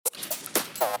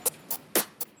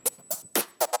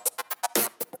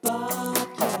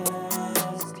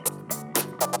Bobcast.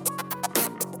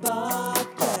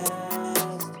 Bobcast.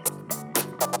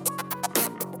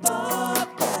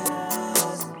 Bobcast.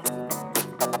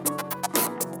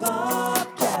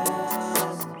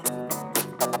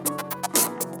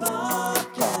 Bobcast.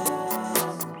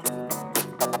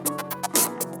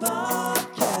 Bobcast.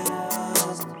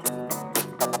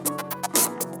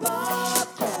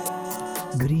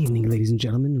 Bobcast. Good evening, ladies and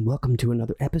gentlemen, and welcome to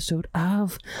another episode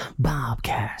of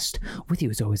Bobcast. With you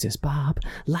as always is Bob,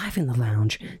 live in the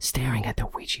lounge, staring at the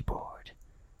Ouija board.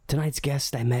 Tonight's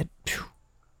guest I met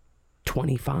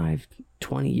 20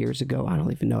 years ago. I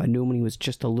don't even know. I knew him when he was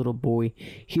just a little boy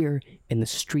here in the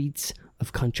streets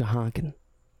of Conshohocken.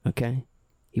 Okay?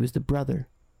 He was the brother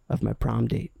of my prom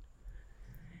date.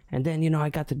 And then, I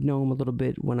got to know him a little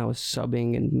bit when I was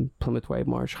subbing in Plymouth White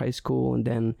Marsh High School, and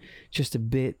then just a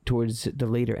bit towards the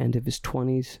later end of his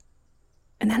 20s.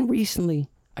 And then recently,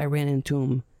 I ran into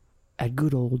him at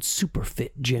good old Super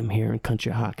Fit Gym here in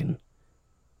Conshohocken.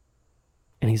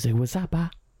 And he's like, "What's up, bro?" I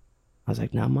was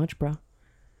like, "Not much, bro."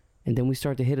 And then we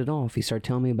started to hit it off. He started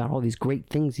telling me about all these great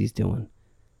things he's doing.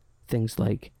 Things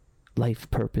like life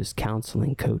purpose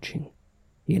counseling, coaching.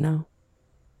 You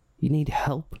need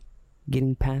help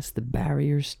getting past the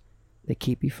barriers that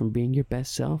keep you from being your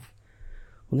best self.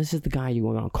 Well, this is the guy you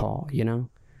want to call,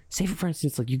 Say, for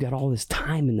instance, like you got all this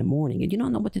time in the morning and you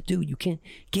don't know what to do. You can't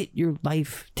get your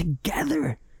life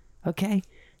together, okay?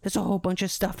 There's a whole bunch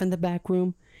of stuff in the back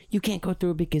room. You can't go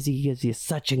through it because he gives you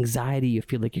such anxiety you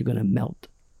feel like you're going to melt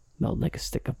like a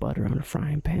stick of butter on a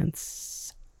frying pan.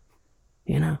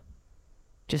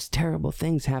 Just terrible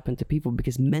things happen to people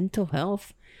because mental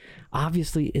health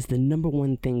obviously is the number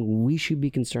one thing we should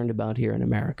be concerned about here in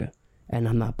America. And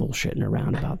I'm not bullshitting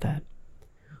around about that.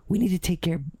 We need to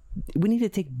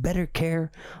take better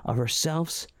care of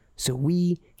ourselves so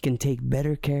we can take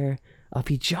better care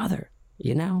of each other,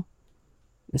 And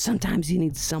sometimes you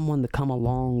need someone to come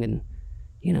along and,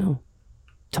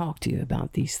 talk to you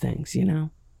about these things,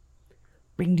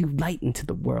 Bring new light into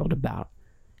the world about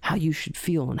how you should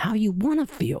feel and how you want to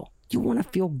feel. You want to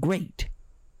feel great.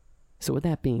 So with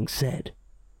that being said,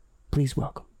 please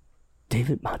welcome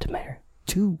David Montemayor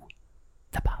to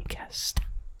the Bobcast.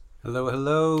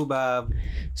 Hello, Bob.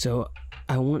 So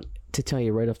I want to tell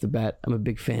you right off the bat, I'm a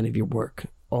big fan of your work.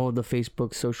 All of the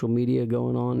Facebook, social media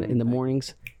going on in the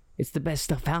mornings. It's the best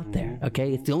stuff out there,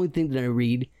 okay? It's the only thing that I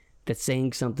read that's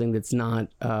saying something that's not,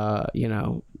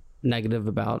 negative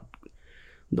about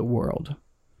the world.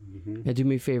 Now do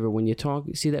me a favor, when you talk,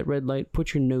 see that red light,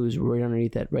 put your nose right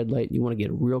underneath that red light. You want to get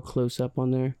real close up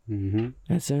on there.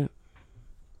 That's it.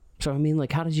 So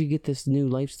how did you get this new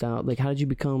lifestyle? How did you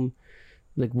become,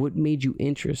 what made you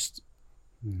interest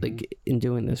in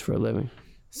doing this for a living?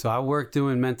 So I worked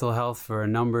doing mental health for a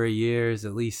number of years,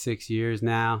 at least 6 years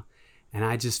now, and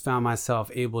I just found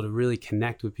myself able to really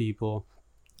connect with people,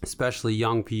 especially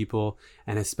young people,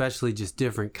 and especially just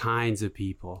different kinds of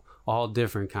people, all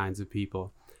different kinds of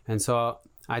people. And so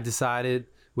I decided,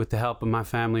 with the help of my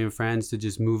family and friends, to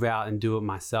just move out and do it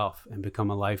myself and become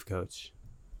a life coach.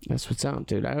 That's what's up,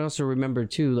 dude. I also remember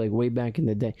too, way back in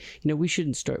the day, we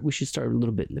should start a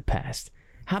little bit in the past.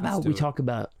 How about we talk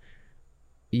about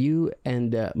you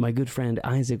and my good friend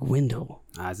Isaac Wendell?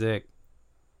 Isaac.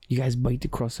 You guys biked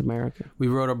across America. We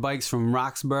rode our bikes from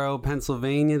Roxborough,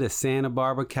 Pennsylvania to Santa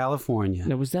Barbara, California.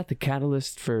 Now, was that the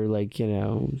catalyst for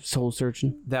soul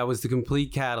searching? That was the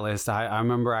complete catalyst. I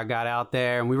remember I got out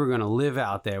there and we were going to live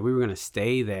out there. We were going to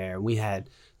stay there. We had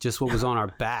just what was on our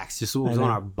backs, just what was on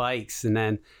our bikes. And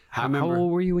then how old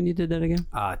were you when you did that again?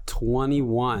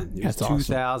 21. It was That's awesome.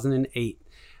 2008.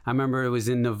 I remember it was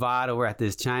in Nevada. We're at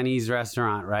this Chinese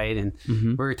restaurant, right? And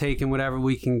we're taking whatever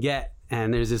we can get.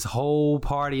 And there's this whole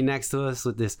party next to us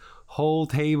with this whole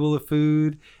table of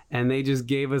food, and they just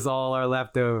gave us all our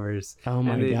leftovers. Oh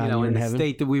my God! In the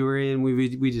state that we were in,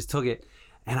 we just took it.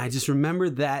 And I just remember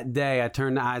that day, I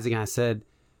turned to Isaac and I said,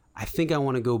 "I think I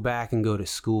want to go back and go to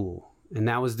school." And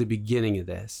that was the beginning of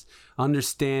this,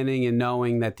 understanding and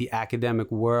knowing that the academic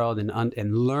world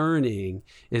and learning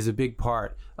is a big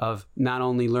part of not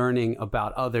only learning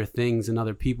about other things and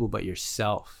other people, but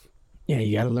yourself. Yeah,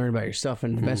 you got to learn about yourself,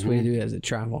 and the best way to do that is to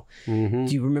travel. Do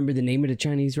you remember the name of the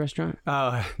Chinese restaurant?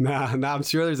 Oh, no, I'm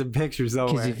sure there's a picture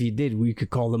somewhere. Because if you did, we could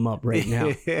call them up right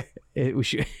now. We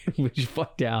should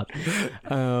fucked out.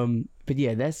 But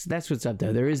yeah, that's what's up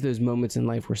there. There is those moments in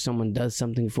life where someone does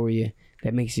something for you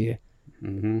that makes you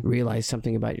realize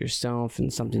something about yourself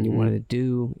and something you wanted to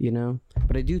do,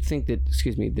 But I do think that,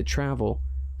 the travel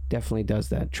definitely does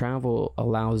that. Travel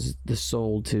allows the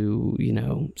soul to,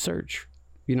 search.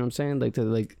 You know what I'm saying?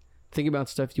 To think about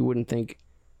stuff you wouldn't think,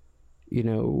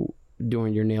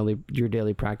 during your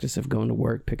daily practice of going to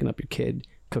work, picking up your kid,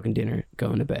 cooking dinner,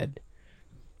 going to bed.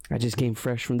 I just came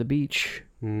fresh from the beach.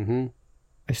 Mm-hmm.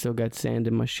 I still got sand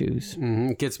in my shoes.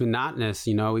 Mm-hmm. It gets monotonous,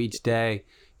 each day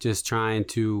just trying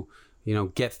to,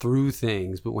 get through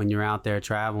things. But when you're out there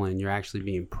traveling, you're actually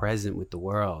being present with the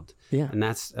world. Yeah. And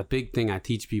that's a big thing. I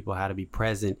teach people how to be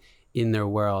present in their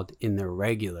world, in their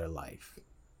regular life.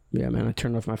 Yeah, man, I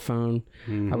turned off my phone.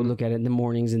 Mm-hmm. I would look at it in the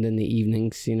mornings and then the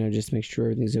evenings, just to make sure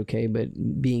everything's okay.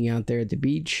 But being out there at the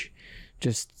beach,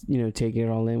 just, taking it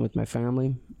all in with my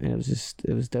family, and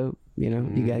it was dope. You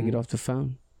got to get off the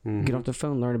phone. Mm-hmm. Get off the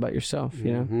phone, learn about yourself,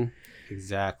 Mm-hmm.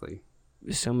 Exactly.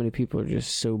 So many people are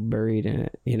just so buried in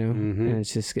it, Mm-hmm. and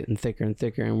it's just getting thicker and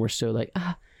thicker, and we're so like,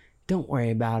 don't worry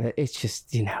about it. It's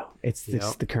just, it's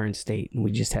the current state, and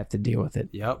we just have to deal with it.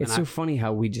 Yep. It's so funny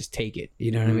how we just take it,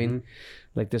 you know what I mean?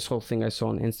 Like this whole thing I saw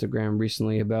on Instagram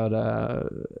recently about,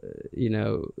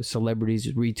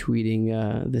 celebrities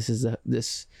retweeting,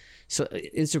 So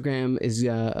Instagram is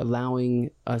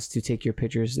allowing us to take your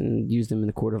pictures and use them in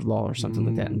the court of law or something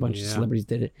like that. And a bunch of celebrities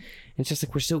did it. And it's just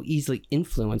like we're so easily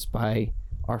influenced by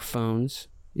our phones,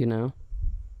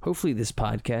 Hopefully this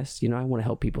podcast, I want to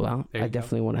help people out. I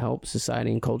definitely want to help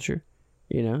society and culture,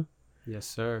 Yes,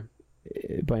 sir.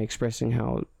 By expressing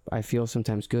how I feel,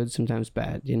 sometimes good, sometimes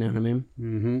bad. You know what I mean?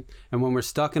 Mm-hmm. And when we're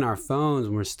stuck in our phones,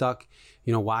 when we're stuck,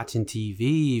 watching TV,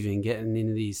 even getting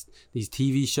into these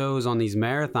TV shows on these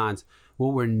marathons,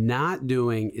 what we're not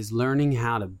doing is learning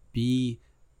how to be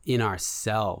in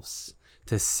ourselves,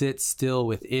 to sit still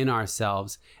within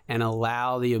ourselves and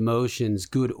allow the emotions,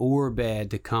 good or bad,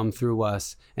 to come through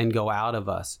us and go out of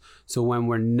us. So when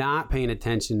we're not paying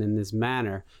attention in this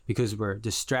manner, because we're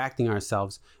distracting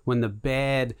ourselves, when the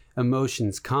bad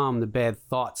emotions come, the bad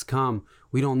thoughts come,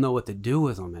 we don't know what to do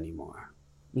with them anymore.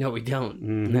 No, we don't.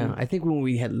 Mm-hmm. No, I think when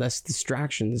we had less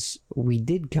distractions, we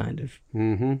did kind of.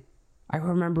 Mm-hmm. I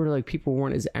remember like people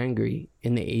weren't as angry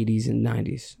in the 80s and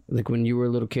 90s. Like when you were a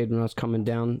little kid, when I was coming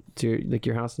down to like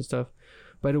your house and stuff.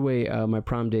 By the way, my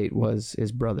prom date was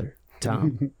his brother,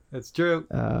 Tom. That's true.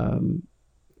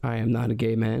 I am not a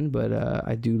gay man, but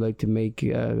I do like to make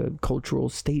cultural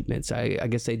statements. I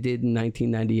guess I did in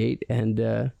 1998, and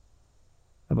a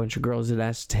bunch of girls had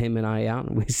asked him and I out,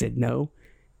 and we said no.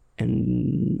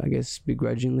 And I guess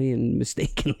begrudgingly and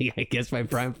mistakenly, I guess my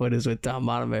prime foot is with Tom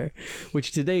Montemayor,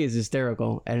 which today is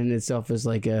hysterical and in itself is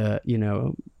like a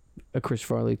Chris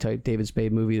Farley type David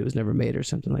Spade movie that was never made or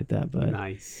something like that. But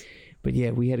nice. But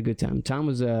yeah, we had a good time. Tom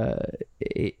was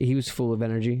he was full of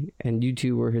energy, and you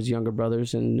two were his younger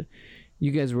brothers, and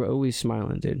you guys were always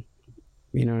smiling, dude.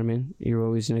 You know what I mean? You were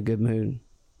always in a good mood.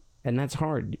 And that's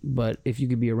hard, but if you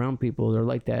could be around people that are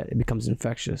like that, it becomes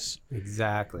infectious.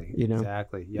 Exactly.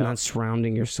 Exactly. Yep. Not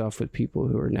surrounding yourself with people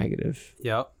who are negative.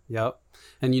 Yep.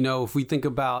 And if we think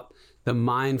about the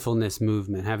mindfulness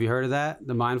movement, have you heard of that?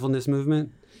 The mindfulness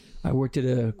movement? I worked at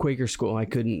a Quaker school. I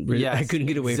couldn't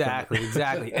get away from it.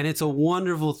 Exactly. And it's a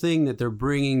wonderful thing that they're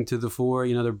bringing to the fore.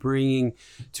 They're bringing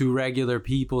to regular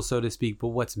people, so to speak. But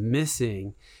what's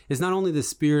missing is not only the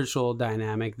spiritual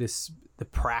dynamic, the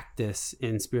practice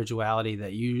in spirituality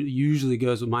that usually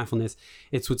goes with mindfulness.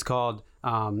 It's what's called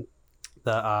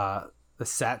the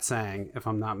satsang, if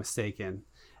I'm not mistaken.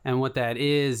 And what that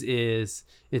is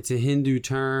it's a Hindu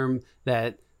term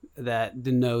that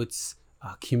denotes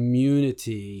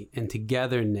community and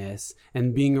togetherness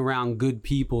and being around good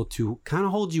people to kind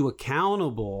of hold you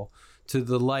accountable to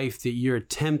the life that you're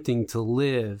attempting to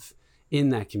live in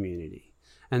that community.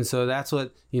 And so that's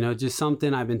what, just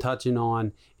something I've been touching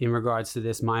on in regards to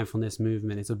this mindfulness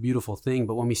movement. It's a beautiful thing.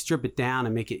 But when we strip it down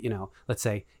and make it, let's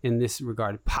say in this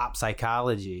regard, pop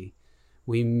psychology,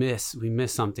 we miss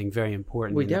something very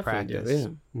important in the practice. We definitely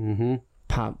do, yeah. Mm-hmm.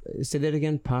 Pop. Say that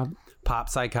again, pop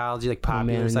psychology, like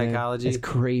popular psychology. It's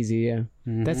crazy, yeah.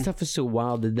 Mm-hmm. That stuff is so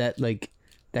wild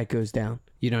that goes down.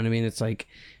 You know what I mean? It's like,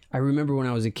 I remember when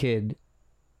I was a kid,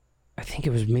 I think it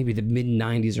was maybe the mid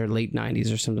 90s or late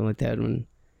 90s or something like that, when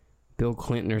Bill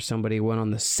Clinton or somebody went on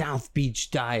the South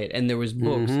Beach diet, and there was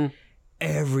books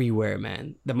everywhere,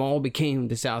 man. The mall became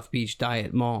the South Beach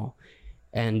Diet Mall.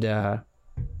 And it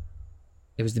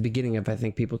was the beginning of, I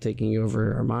think, people taking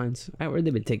over our minds.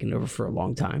 They've been taking over for a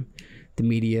long time. The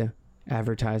media,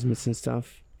 advertisements and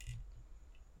stuff.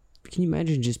 Can you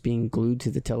imagine just being glued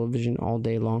to the television all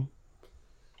day long?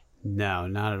 No,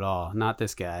 not at all. Not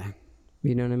this guy.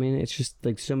 You know what I mean? It's just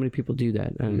like so many people do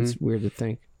that, and it's weird to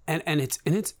think. And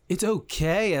it's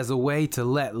okay as a way to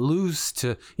let loose,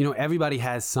 to everybody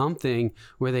has something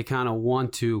where they kind of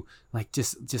want to like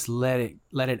just let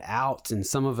it out. And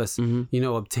some of us,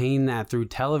 obtain that through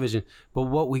television. But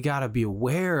what we got to be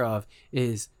aware of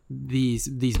is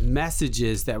these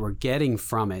messages that we're getting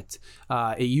from it.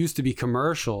 It used to be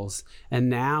commercials, and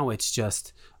now it's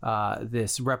just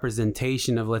this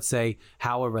representation of, let's say,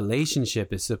 how a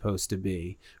relationship is supposed to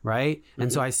be, right?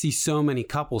 And so I see so many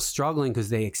couples struggling because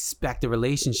they expect a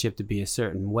relationship to be a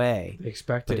certain way. They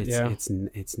expect but it,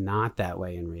 it's not that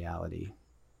way in reality.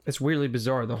 It's weirdly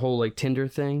bizarre, the whole like Tinder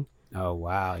thing. Oh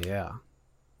wow, yeah.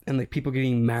 And like people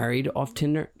getting married off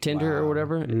Tinder or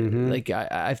whatever. Like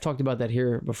I've talked about that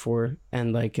here before,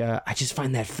 and like I just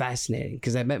find that fascinating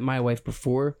because I met my wife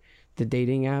before the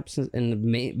dating apps and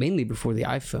mainly before the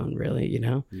iPhone, really,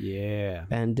 Yeah.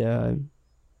 And the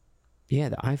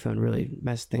iPhone really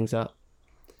messed things up.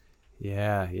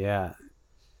 Yeah.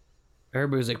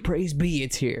 Everybody was like, "Praise be,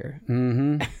 it's here."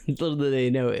 Little did they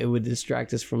know it would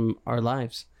distract us from our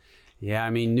lives. Yeah,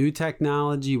 I mean, new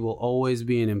technology will always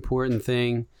be an important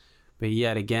thing, but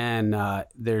yet again,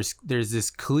 there's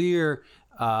this clear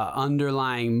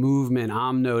underlying movement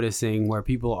I'm noticing where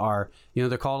people are,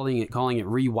 they're calling it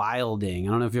rewilding. I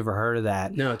don't know if you've ever heard of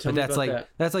that. No, tell me about that.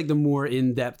 That's like the more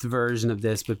in-depth version of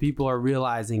this, but people are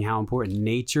realizing how important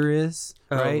nature is.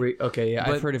 Right? Okay, yeah,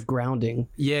 I've heard of grounding.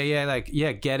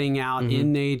 Getting out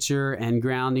in nature and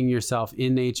grounding yourself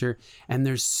in nature. And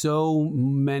there's so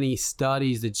many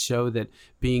studies that show that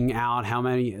being out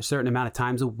a certain amount of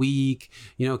times a week,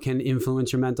 can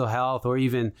influence your mental health. Or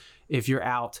even if you're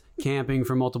out camping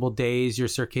for multiple days, your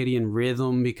circadian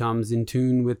rhythm becomes in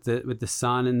tune with the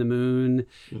sun and the moon.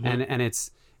 And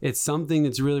it's something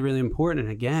that's really, really important. And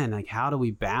again, like, how do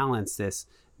we balance this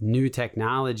new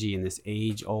technology and this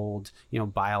age-old,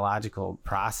 biological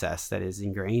process that is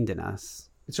ingrained in us?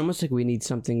 It's almost like we need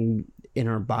something in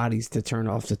our bodies to turn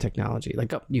off the technology.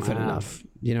 Like, you've had enough.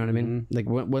 You know what I mean? Like,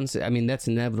 once, that's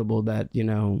inevitable that,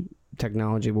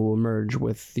 technology will emerge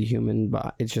with the human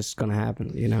body. It's just going to happen,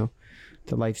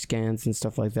 the life scans and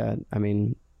stuff like that. I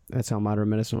mean, that's how modern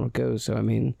medicine will go. So, I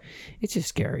mean, it's just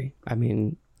scary. I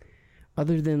mean,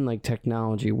 other than like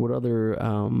technology, what other,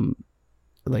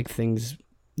 like things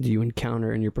do you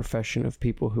encounter in your profession of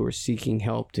people who are seeking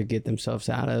help to get themselves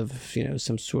out of,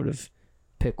 some sort of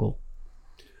pickle?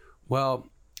 Well,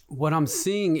 what I'm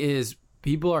seeing is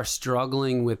people are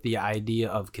struggling with the idea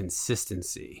of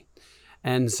consistency.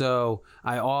 And so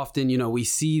I often, we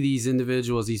see these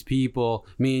individuals, these people,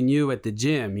 me and you at the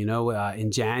gym,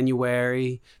 in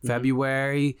January,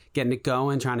 February, getting it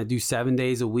going, trying to do 7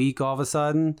 days a week all of a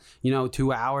sudden,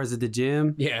 2 hours at the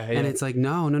gym. Yeah. And it's like,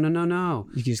 no.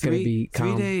 You just got to be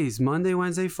calm. 3 days, Monday,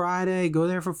 Wednesday, Friday, go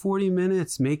there for 40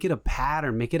 minutes, make it a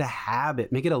pattern, make it a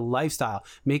habit, make it a lifestyle,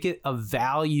 make it a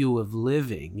value of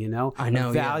living, I know,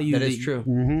 a value that is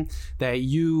true. That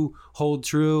you hold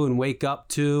true and wake up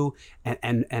to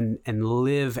and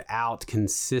live out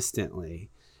consistently.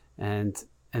 And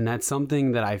that's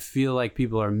something that I feel like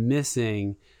people are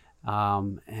missing. I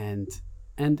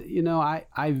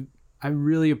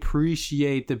really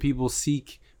appreciate that people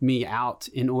seek me out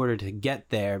in order to get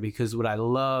there, because what I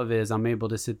love is I'm able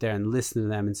to sit there and listen to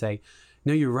them and say,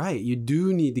 no, you're right. You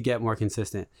do need to get more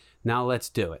consistent. Now let's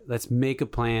do it. Let's make a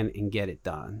plan and get it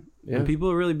done. Yeah. And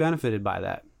people are really benefited by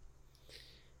that.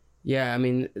 Yeah, I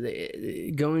mean,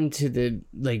 going to the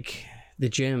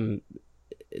gym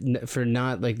for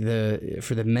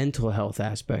the mental health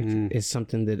aspect is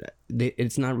something that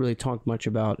it's not really talked much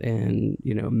about in,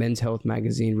 Men's Health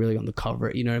magazine, really on the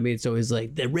cover, you know what I mean? It's always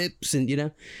like the rips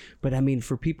and, but I mean,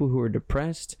 for people who are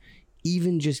depressed,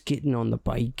 even just getting on the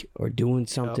bike or doing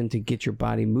something to get your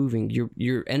body moving,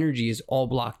 your energy is all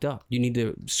blocked up. You need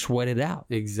to sweat it out.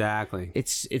 Exactly.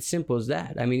 It's simple as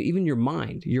that. I mean, even your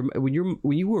mind, when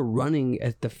you were running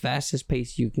at the fastest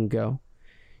pace you can go,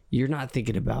 you're not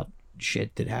thinking about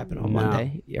shit that happened on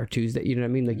Monday or Tuesday. You know what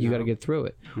I mean? Like, you got to get through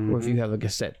it. Or if you have like a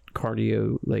set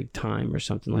cardio like time or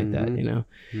something like that, You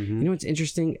know what's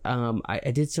interesting?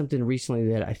 I did something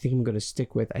recently that I think I'm going to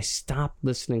stick with. I stopped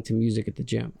listening to music at the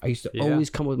gym. I used to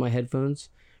always come with my headphones,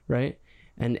 right?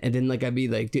 And then like I'd be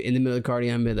like in the middle of the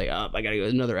cardio, I'd be like, oh, I gotta go to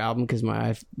another album because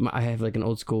I have like an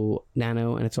old school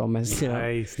Nano and it's all messed up.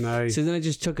 Nice. So then I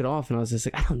just took it off and I was just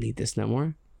like, I don't need this no more,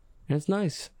 and it's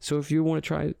nice. So if you want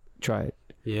to try it.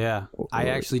 Yeah, I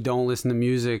actually don't listen to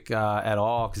music at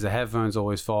all because the headphones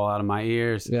always fall out of my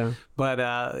ears. Yeah, but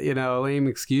lame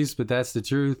excuse, but that's the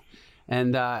truth.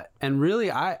 And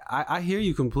really, I hear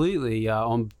you completely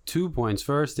on 2 points.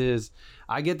 First is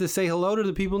I get to say hello to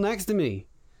the people next to me.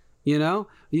 You know,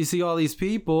 you see all these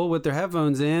people with their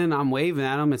headphones in. I'm waving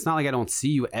at them. It's not like I don't see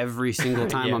you every single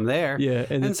time Yeah. I'm there. Yeah,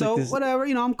 And so, like this... whatever,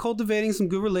 you know, I'm cultivating some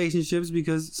good relationships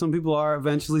because some people are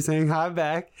eventually saying hi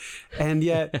back. And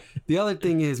yet, the other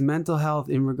thing is mental health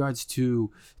in regards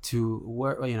to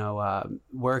work, you know,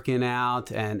 working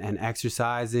out and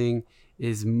exercising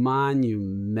is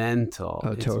monumental.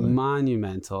 Oh, totally. It's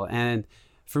monumental. And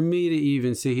for me to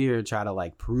even sit here and try to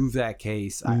like prove that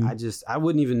case, I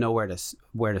wouldn't even know where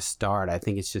to start. I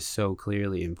think it's just so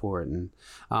clearly important.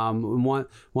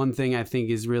 One thing I think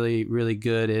is really, really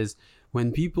good is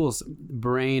when people's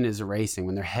brain is racing,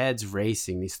 when their head's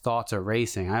racing, these thoughts are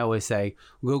racing. I always say,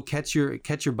 go catch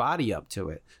your body up to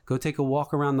it. Go take a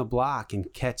walk around the block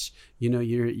and catch, you know,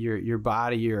 your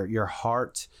body, your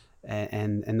heart,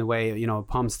 and the way, you know, it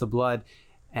pumps the blood.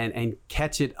 And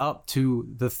catch it up to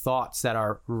the thoughts that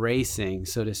are racing,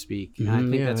 so to speak. And I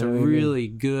think that's a really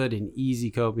good and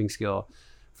easy coping skill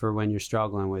for when you're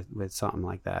struggling with something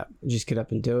like that. Just get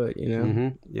up and do it, you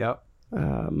know? Yep.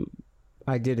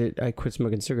 I did it. I quit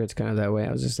smoking cigarettes kind of that way.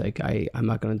 I was just like, I'm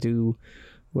not going to do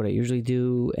what I usually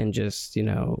do and just, you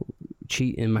know,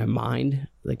 cheat in my mind,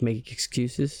 like make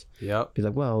excuses. Yep. Be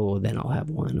like, well, then I'll have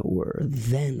one, or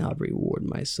then I'll reward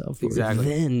myself. Exactly. Or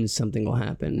then something will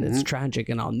happen. It's tragic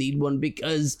and I'll need one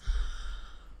because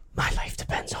my life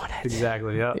depends on it.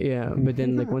 Exactly. Yep. Yeah. But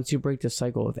then like once you break the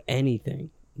cycle of anything,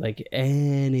 like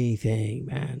anything,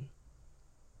 man,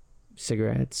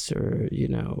 cigarettes or, you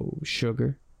know,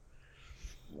 sugar,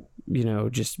 you know,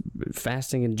 just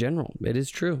fasting in general, it is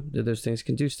true that those things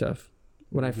can do stuff.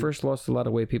 When I first lost a lot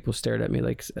of weight, people stared at me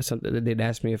like something. They'd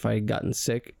ask me if I had gotten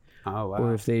sick. Oh, wow.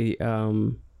 Or if they,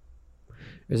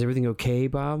 is everything okay,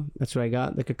 Bob? That's what I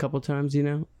got like a couple times, you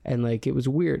know? And like, it was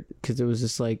weird because it was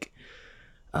just like,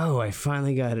 oh, I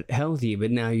finally got healthy,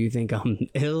 but now you think I'm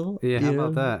ill? Yeah, how you know?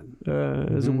 about that?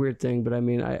 It was a weird thing, but I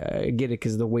mean, I get it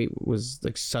because the weight was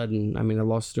like sudden. I mean, I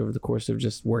lost it over the course of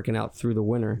just working out through the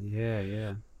winter.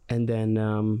 Yeah. And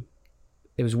then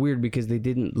it was weird because they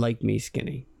didn't like me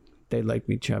skinny. They liked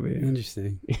me chubby.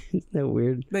 Interesting. Isn't that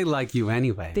weird? They like you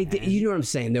anyway. You know what I'm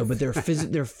saying, though, but their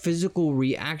physical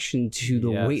reaction to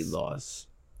the weight loss,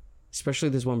 especially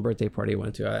this one birthday party I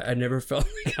went to, I never felt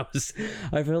like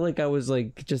I felt like I was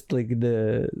like just like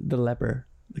the leper,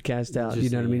 the cast out, you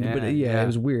know what I mean? But it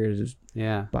was weird. It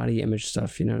was body image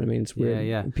stuff, you know what I mean? It's weird.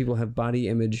 Yeah. People have body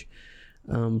image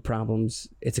problems.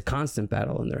 It's a constant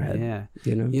battle in their head.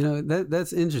 You know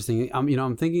that's interesting.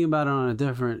 I'm thinking about it on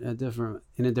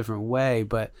in a different way,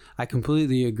 but I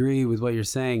completely agree with what you're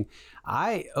saying.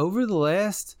 Over the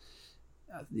last,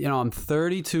 I'm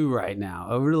 32 right now.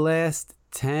 Over the last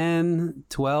 10,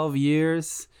 12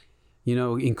 years,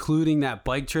 including that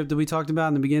bike trip that we talked about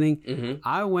in the beginning,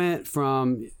 I went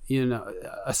from,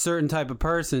 a certain type of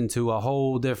person to a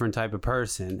whole different type of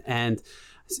person. And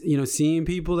seeing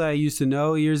people that I used to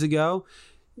know years ago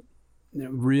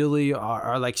really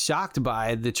are like shocked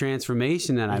by the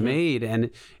transformation that I made.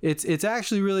 And it's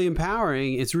actually really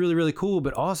empowering. It's really, really cool,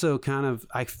 but also kind of,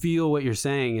 I feel what you're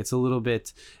saying. It's a little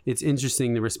bit, it's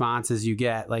interesting, the responses you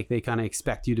get, like they kind of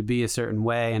expect you to be a certain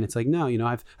way. And it's like, no,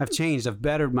 I've changed, I've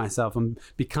bettered myself. I'm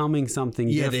becoming something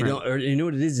different. They don't, or you know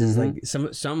what it is like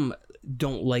some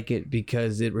don't like it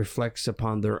because it reflects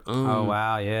upon their own. Oh,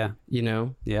 wow. Yeah.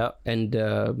 Yep. And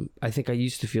I think I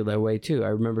used to feel that way too. I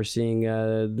remember seeing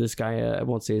this guy, I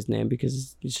won't say his name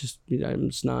because it's just, I'm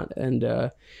just not.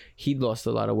 And he'd lost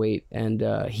a lot of weight and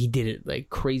he did it like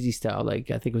crazy style.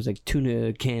 Like I think it was like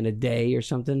tuna can a day or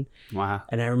something. Wow.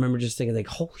 And I remember just thinking like,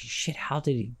 holy shit, how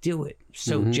did he do it?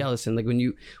 So jealous. And like when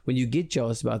you get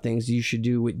jealous about things, you should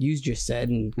do what you just said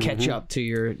and catch up to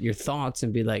your thoughts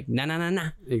and be like, nah.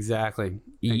 Exactly.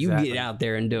 You get out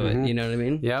there and do it. You know what I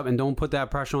mean? Yep. And don't put that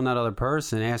pressure on that other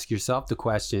person. Ask yourself the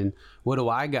question, what do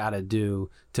I got to do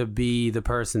to be the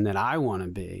person that I want to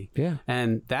be? Yeah.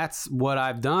 And that's what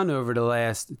I've done over the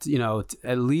last,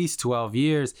 at least 12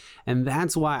 years. And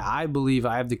that's why I believe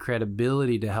I have the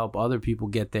credibility to help other people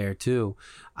get there too.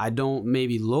 I don't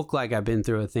maybe look like I've been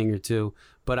through a thing or two,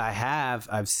 but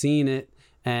I've seen it,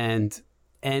 and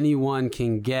anyone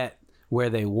can get where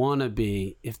they want to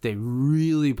be if they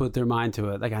really put their mind to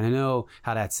it. Like, I know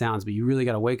how that sounds, but you really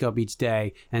got to wake up each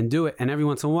day and do it. And every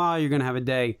once in a while, you're going to have a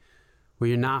day where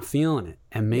you're not feeling it.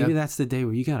 And maybe that's the day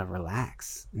where you got to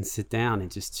relax and sit down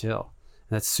and just chill.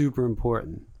 That's super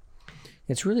important.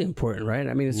 It's really important, right?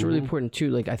 I mean, it's really important too.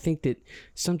 Like, I think that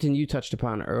something you touched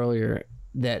upon earlier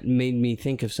that made me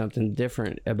think of something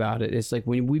different about it. It's like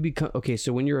when we become,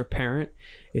 so when you're a parent,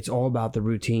 it's all about the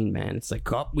routine, man. It's like,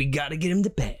 we got to get him to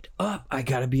bed. I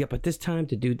got to be up at this time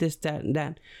to do this, that, and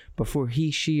that before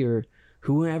he, she, or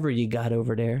whoever you got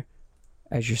over there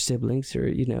as your siblings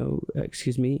or,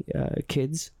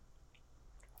 kids.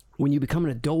 When you become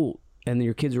an adult and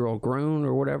your kids are all grown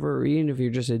or whatever, or even if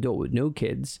you're just an adult with no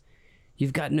kids,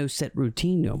 you've got no set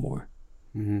routine no more.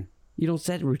 Mm-hmm. You don't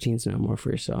set routines no more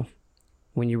for yourself.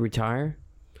 When you retire,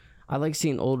 I like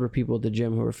seeing older people at the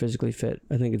gym who are physically fit.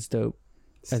 I think it's dope.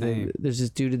 Same. I think there's this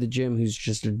dude at the gym who's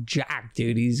just a jack,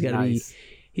 dude. He's got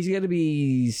to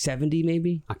be 70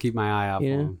 maybe. I'll keep my eye out for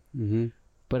him. Mm-hmm.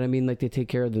 But I mean, like, they take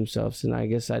care of themselves, and I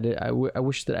guess I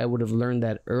wish that I would have learned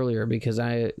that earlier, because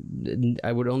I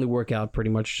would only work out pretty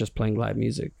much just playing live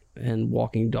music and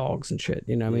walking dogs and shit.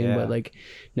 You know what I mean? But like,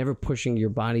 never pushing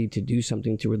your body to do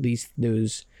something to release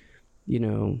those,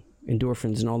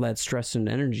 endorphins and all that stress and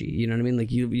energy. You know what I mean?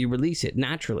 Like, you release it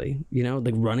naturally.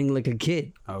 Like running like a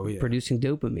kid. Oh yeah. Producing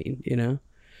dopamine.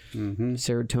 Mm-hmm.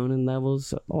 Serotonin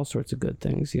levels, all sorts of good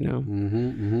things. Mm-hmm.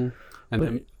 Mm-hmm. And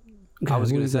then I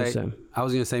was gonna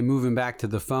say, moving back to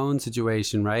the phone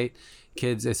situation, right?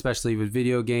 Kids, especially with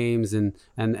video games and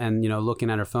looking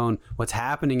at our phone, what's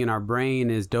happening in our brain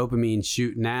is dopamine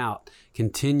shooting out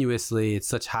continuously at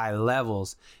such high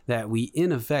levels that we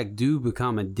in effect do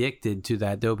become addicted to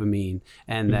that dopamine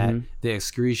and that the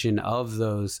excretion of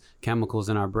those chemicals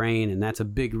in our brain. And that's a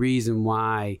big reason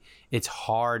why it's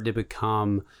hard to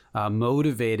become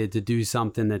motivated to do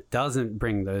something that doesn't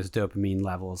bring those dopamine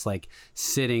levels, like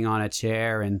sitting on a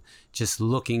chair and just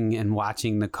looking and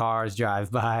watching the cars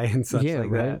drive by and such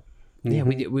that. Mm-hmm. Yeah,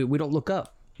 we don't look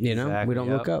up. Exactly, we don't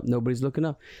look up. Nobody's looking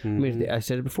up. Mm-hmm. I mean, I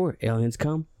said it before. Aliens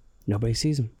come, nobody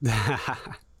sees them.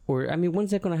 Or I mean,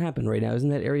 when's that going to happen? Right now, isn't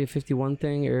that Area 51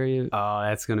 thing? Oh,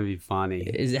 that's going to be funny.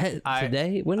 Is that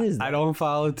today? When is that? I don't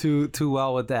follow too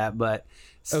well with that, but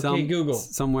Google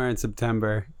somewhere in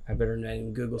September. I better not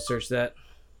even Google search that.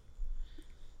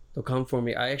 They'll come for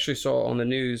me. I actually saw on the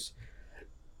news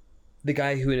the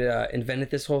guy who invented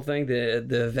this whole thing,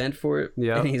 the event for it.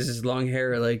 Yeah. And he's this long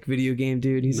hair, like, video game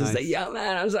dude. He's just like, yo,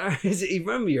 man, I'm sorry. You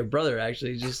remember your brother,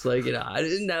 actually. Just like, I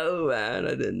didn't know, man.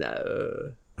 I didn't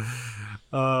know.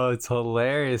 Oh, it's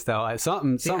hilarious, though.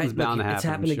 Something's bound to happen. It's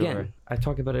happened again. I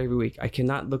talk about it every week. I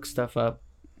cannot look stuff up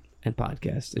and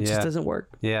podcast. It just doesn't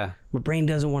work. Yeah. My brain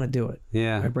doesn't want to do it.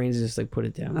 Yeah. My brain's just like, put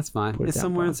it down. That's fine. It's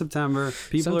somewhere in September.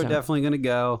 People are definitely going to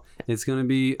go. It's going to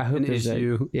be an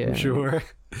issue, I'm sure.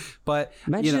 But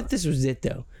imagine if this was it,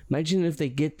 though. Imagine if they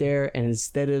get there and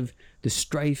instead of the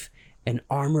strife and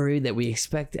armory that we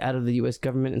expect out of the U.S.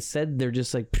 government, instead they're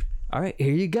just like, all right,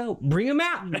 here you go. Bring them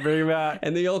out. Bring them out.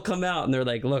 And they all come out and they're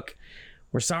like, look,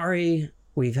 we're sorry.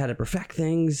 We've had to perfect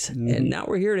things, and now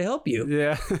we're here to help you.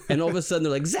 Yeah. And all of a sudden,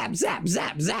 they're like, zap, zap,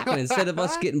 zap, zap. And instead of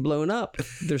us getting blown up,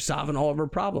 they're solving all of our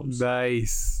problems.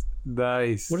 Nice.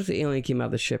 What if the alien came out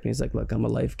of the ship and he's like, look, I'm a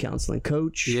life counseling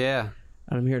coach. Yeah.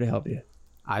 And I'm here to help you.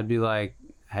 I'd be like,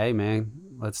 hey, man,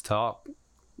 let's talk.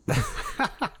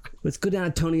 Let's go down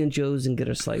to Tony and Joe's and get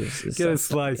a slice. Get a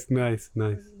slice. Nice.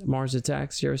 Mars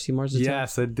Attacks. You ever see Mars Attacks?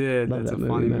 Yes, I did. Love That's that a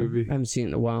funny movie. I haven't seen it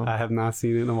in a while. I have not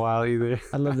seen it in a while either.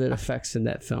 I love the effects in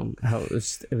that film. How it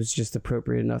was just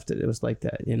appropriate enough that it was like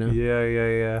that,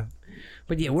 Yeah.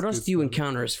 But yeah, what else do you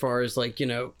encounter as far as like,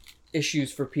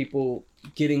 issues for people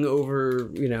getting over,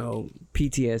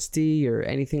 PTSD or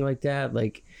anything like that?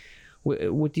 Like,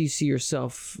 what do you see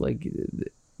yourself, like,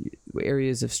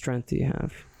 areas of strength do you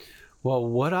have? Well,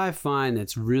 what I find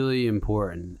that's really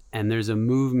important, and there's a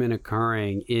movement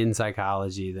occurring in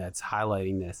psychology that's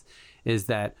highlighting this, is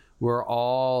that we're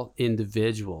all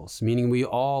individuals, meaning we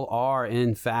all are,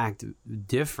 in fact,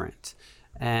 different.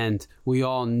 And we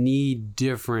all need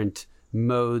different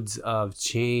modes of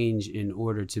change in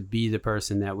order to be the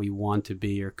person that we want to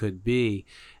be or could be.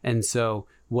 And so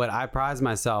what I prize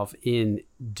myself in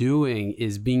doing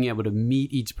is being able to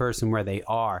meet each person where they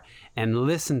are and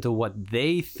listen to what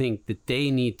they think that they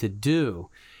need to do,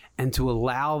 and to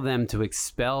allow them to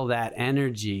expel that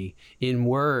energy in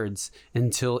words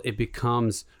until it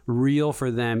becomes real for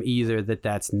them, either that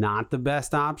that's not the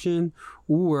best option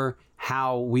or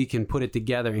how we can put it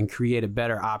together and create a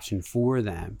better option for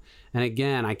them. And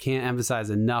again, I can't emphasize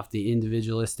enough the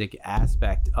individualistic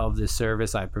aspect of the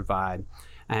service I provide.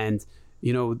 And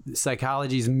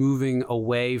psychology is moving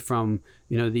away from,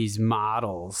 these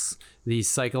models, these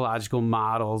psychological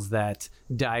models that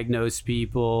diagnose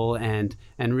people and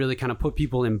really kind of put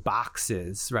people in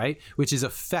boxes, right? Which is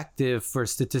effective for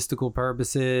statistical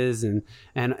purposes and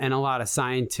a lot of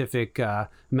scientific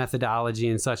methodology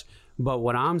and such. But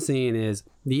what I'm seeing is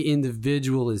the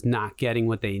individual is not getting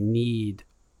what they need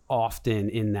often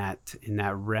in that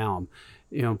realm.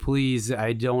 please,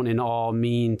 I don't in all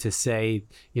mean to say,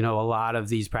 a lot of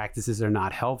these practices are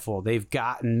not helpful. They've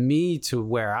gotten me to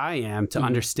where I am to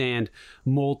understand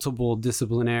multiple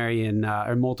disciplinary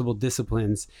or multiple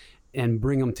disciplines and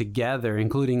bring them together,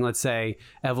 including, let's say,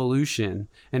 evolution,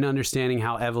 and understanding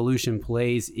how evolution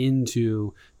plays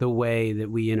into the way that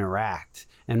we interact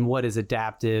and what is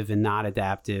adaptive and not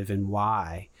adaptive and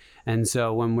why. And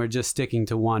so when we're just sticking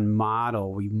to one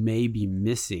model, we may be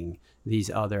missing these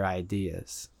other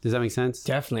ideas. Does that make sense?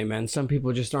 Definitely, man. Some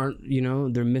people just aren't,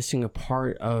 they're missing a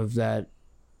part of that,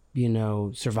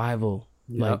 survival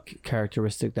like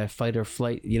characteristic, that fight or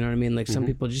flight. You know what I mean? Like some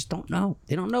people just don't know.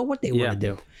 They don't know what they want to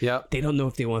do. Yep. They don't know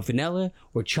if they want vanilla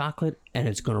or chocolate, and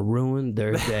it's going to ruin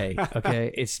their day.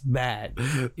 Okay. It's bad.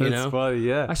 That's funny.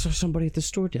 Yeah. I saw somebody at the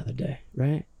store the other day,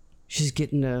 right? She's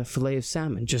getting a fillet of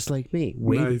salmon, just like me,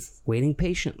 waiting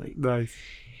patiently. Nice.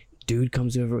 Dude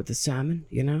comes over with the salmon,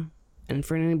 And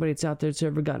for anybody that's out there that's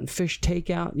ever gotten fish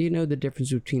takeout, you know the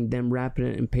difference between them wrapping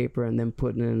it in paper and then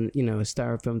putting it in, a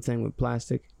styrofoam thing with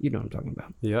plastic. You know what I'm talking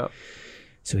about. Yep.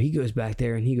 So he goes back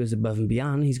there and he goes above and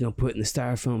beyond. He's going to put it in the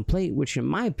styrofoam plate, which in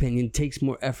my opinion takes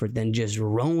more effort than just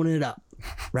rolling it up,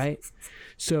 right?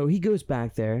 So he goes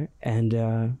back there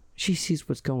and she sees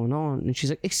what's going on and she's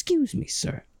like, "Excuse me,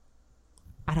 sir.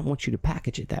 I don't want you to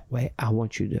package it that way. I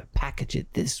want you to package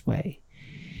it this way."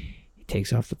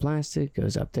 Takes off the plastic,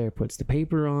 goes up there, puts the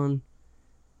paper on.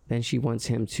 Then she wants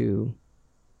him to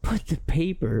put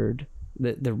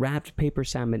the wrapped paper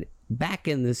salmon back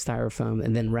in the styrofoam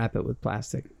and then wrap it with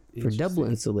plastic for double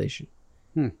insulation.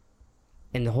 And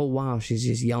the whole while she's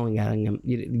just yelling at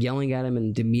him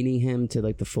and demeaning him to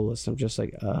like the fullest. I'm just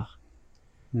like, ugh.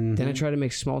 Then I try to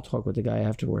make small talk with the guy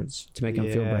afterwards to make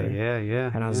him feel better. Yeah.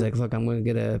 And I was like, "Look, I'm going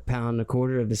to get a pound and a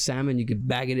quarter of the salmon. You could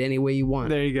bag it any way you want."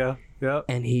 There you go. Yep.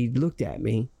 And he looked at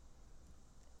me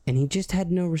and he just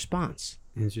had no response.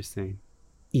 Interesting.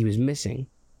 He was missing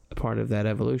a part of that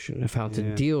evolution of how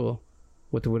to deal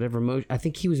with whatever emotion. I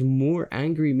think he was more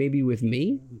angry maybe with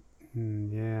me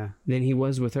than he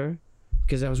was with her.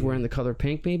 Because I was wearing the color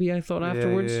pink, maybe I thought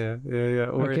afterwards. Yeah.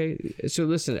 Okay, so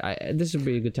listen, this would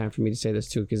be a good time for me to say this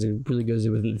too, because it really goes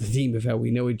with the theme of how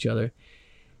we know each other.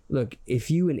 Look,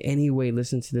 if you in any way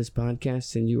listen to this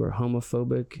podcast and you are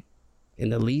homophobic in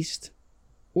the least,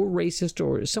 or racist,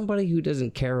 or somebody who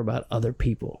doesn't care about other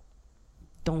people,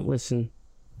 don't listen,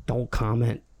 don't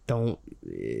comment, don't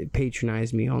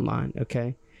patronize me online,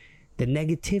 okay? The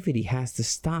negativity has to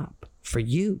stop for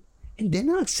you. And then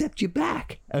I'll accept you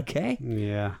back, okay?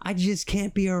 Yeah. I just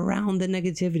can't be around the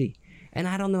negativity. And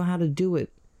I don't know how to do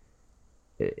it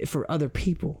for other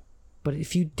people. But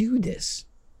if you do this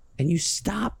and you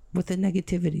stop with the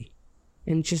negativity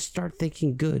and just start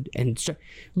thinking good and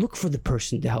look for the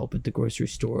person to help at the grocery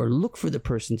store, or look for the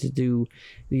person to do,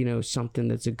 something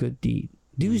that's a good deed.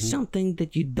 Do something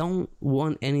that you don't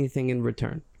want anything in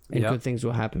return. And good things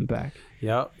will happen back.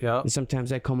 Yep. And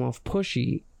sometimes I come off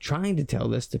pushy trying to tell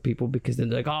this to people because they're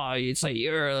like, "Oh, it's like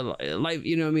your life,"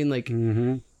 you know what I mean? Like,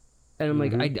 and I'm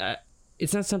like, I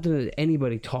it's not something that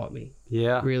anybody taught me.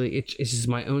 Yeah. Really, it's just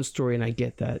my own story, and I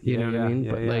get that. You know what I mean?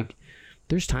 But like,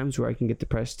 there's times where I can get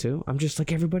depressed too. I'm just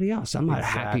like everybody else. I'm not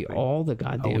happy all the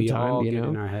goddamn we time. all get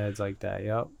in our heads like that.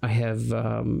 Yep. I have,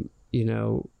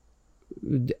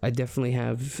 I definitely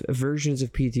have versions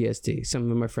of PTSD.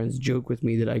 Some of my friends joke with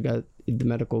me that I got the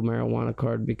medical marijuana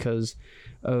card because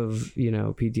of,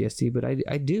 PTSD, but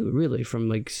I do really, from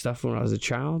like stuff when I was a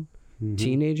child,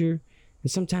 teenager.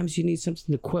 And sometimes you need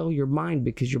something to quell your mind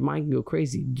because your mind can go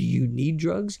crazy. Do you need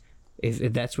drugs?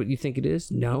 If that's what you think it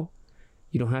is, no.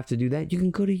 You don't have to do that. You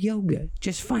can go to yoga.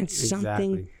 Just find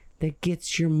something that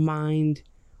gets your mind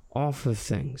off of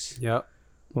things. Yep.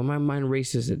 Well, my mind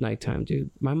races at nighttime, dude.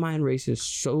 My mind races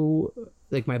so,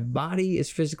 like, my body is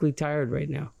physically tired right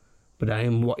now, but I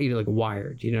am like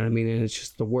wired, you know what I mean? And it's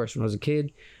just the worst. When I was a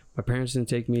kid, my parents didn't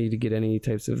take me to get any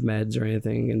types of meds or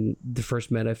anything, and the first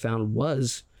med I found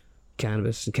was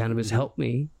cannabis, and cannabis helped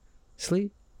me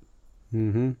sleep.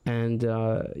 And,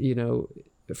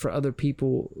 for other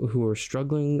people who are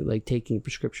struggling, like taking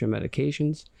prescription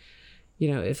medications,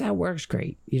 if that works,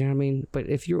 great. You know what I mean? But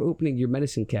if you're opening your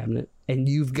medicine cabinet and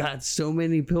you've got so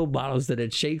many pill bottles that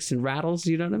it shakes and rattles,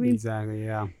 you know what I mean? Exactly,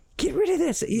 yeah. Get rid of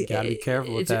this. You gotta be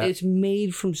careful with that. It's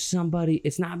made from somebody.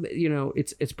 It's not,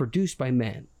 it's produced by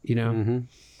man,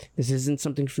 This isn't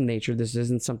something from nature. This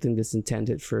isn't something that's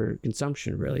intended for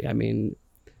consumption, really. I mean,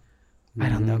 I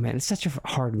don't know, man. It's such a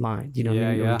hard line, When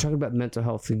we're talking about mental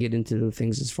health, to get into the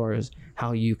things as far as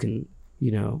how you can,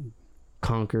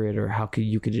 conquer it, or how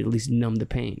you could at least numb the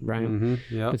pain, right?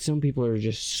 But some people are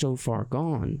just so far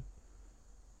gone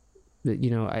that,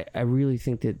 you know, I really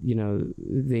think that, you know,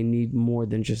 they need more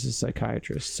than just a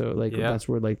psychiatrist. So like that's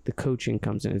where like the coaching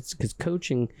comes in. It's because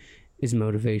coaching is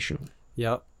motivational.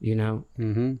 Yep. You know,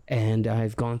 and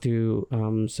I've gone through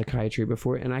psychiatry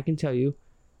before, and I can tell you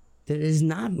that it is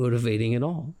not motivating at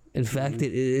all. In fact,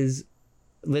 it is,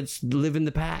 let's live in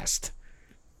the past.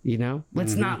 You know,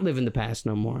 let's not live in the past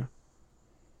no more.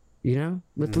 You know,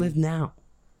 let's live now.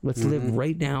 Let's live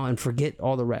right now and forget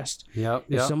all the rest.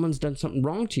 If someone's done something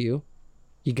wrong to you,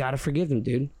 you got to forgive them,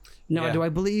 dude. Now, do I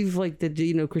believe like that,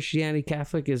 you know, Christianity,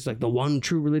 Catholic is like the one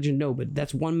true religion? No, but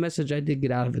that's one message I did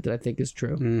get out of it that I think is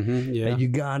true. That you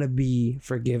got to be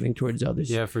forgiving towards others.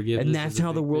 Yeah, forgiveness. And that's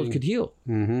how the world could heal.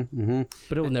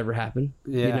 But it will never happen.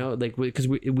 You know, like, because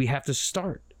we have to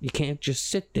start. You can't just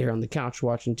sit there on the couch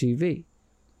watching TV.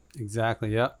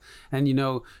 Exactly. Yep. And, you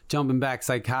know, jumping back,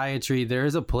 psychiatry,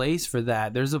 there's a place for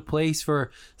that. There's a place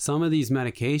for some of these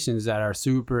medications that are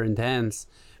super intense,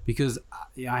 because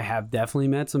I have definitely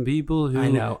met some people who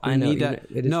I know need that.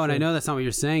 No, and I know that's not what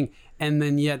you're saying. And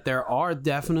then yet there are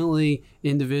definitely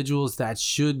individuals that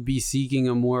should be seeking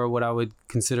a more, what I would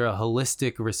consider a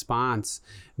holistic response,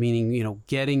 meaning, you know,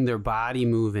 getting their body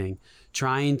moving,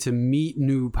 trying to meet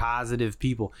new positive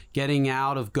people, getting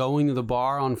out of going to the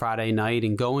bar on Friday night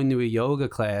and going to a yoga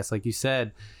class, like you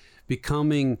said,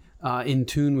 becoming in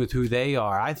tune with who they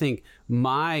are. I think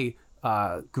my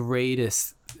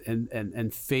greatest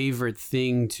and favorite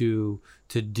thing to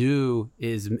do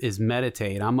is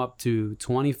meditate. I'm up to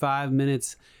 25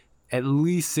 minutes at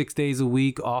least 6 days a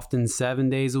week, often 7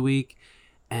 days a week.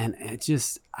 And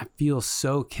I feel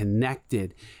so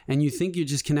connected. And you think you're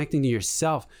just connecting to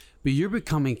yourself, but you're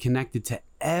becoming connected to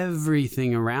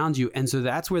everything around you. And so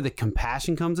that's where the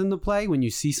compassion comes into play, when you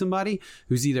see somebody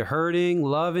who's either hurting,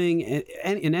 loving,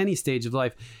 in any stage of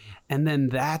life. And then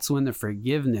that's when the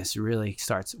forgiveness really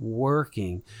starts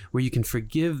working, where you can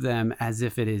forgive them as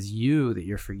if it is you that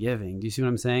you're forgiving. Do you see what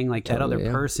I'm saying? Like that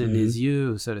other person is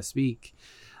you, so to speak,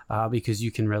 because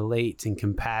you can relate and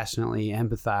compassionately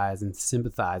empathize and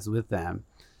sympathize with them.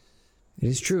 It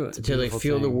is true. To like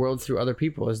feel the world through other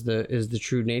people is the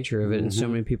true nature of it. And so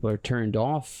many people are turned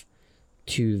off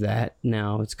to that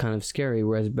now. It's kind of scary.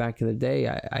 Whereas back in the day,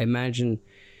 I imagine,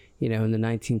 you know, in the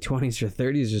 1920s or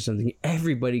 30s or something,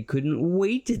 everybody couldn't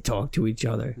wait to talk to each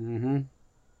other.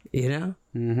 You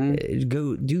know?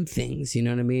 Go do things, you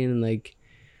know what I mean? And like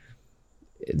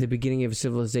the beginning of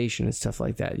civilization and stuff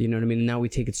like that, you know what I mean? And now we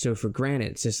take it so for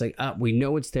granted. It's just like, we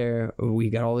know it's there.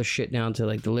 We got all this shit down to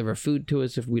like deliver food to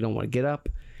us if we don't want to get up.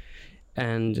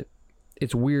 And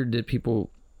it's weird that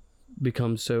people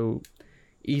become so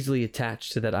easily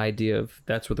attached to that idea of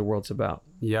that's what the world's about.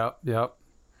 Yep.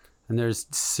 And there's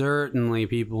certainly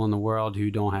people in the world who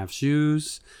don't have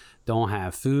shoes, don't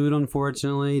have food,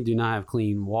 unfortunately, do not have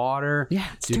clean water,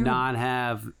 do not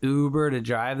have Uber to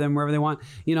drive them wherever they want.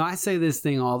 You know, I say this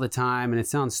thing all the time, and it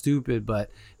sounds stupid,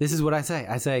 but this is what I say.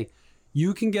 I say,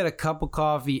 you can get a cup of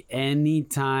coffee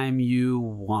anytime you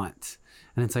want.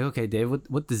 And it's like, okay, Dave,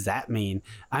 what does that mean?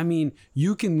 I mean,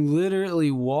 you can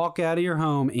literally walk out of your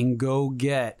home and go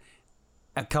get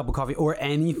a cup of coffee or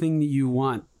anything that you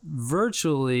want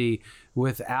virtually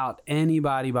without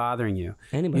anybody bothering you.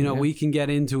 You know, we can get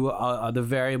into the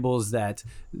variables that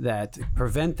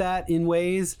prevent that in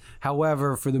ways.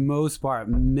 However, for the most part,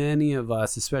 many of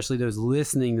us, especially those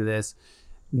listening to this,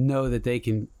 know that they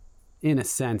can, in a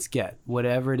sense, get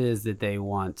whatever it is that they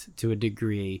want to a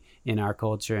degree in our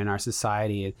culture, in our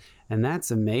society. And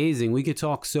that's amazing. We could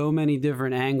talk so many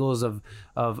different angles of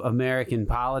American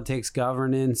politics,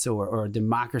 governance, or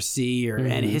democracy, or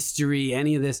and history,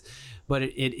 any of this. But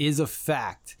it is a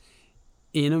fact.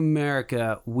 In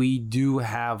America, we do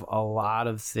have a lot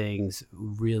of things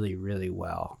really, really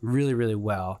well. Really, really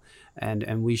well.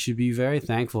 And we should be very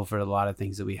thankful for a lot of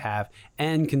things that we have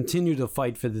and continue to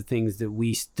fight for the things that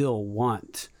we still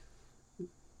want.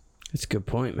 That's a good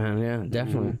point, man. Yeah,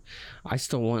 definitely. I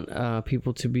still want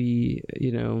people to be,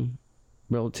 you know,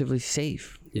 relatively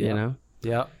safe, you know?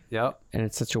 Yep. And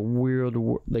it's such a weird,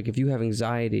 like if you have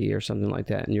anxiety or something like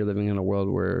that and you're living in a world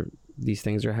where these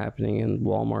things are happening in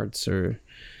Walmarts or,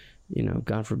 you know,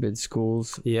 God forbid,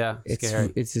 schools. Yeah,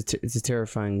 scary. It's a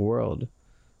terrifying world.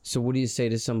 So what do you say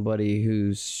to somebody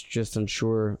who's just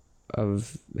unsure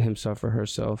of himself or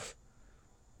herself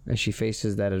as she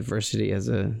faces that adversity as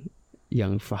a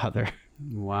young father?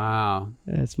 Wow.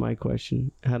 That's my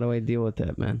question. How do I deal with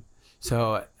that, man?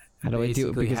 So how do you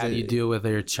deal with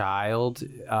your child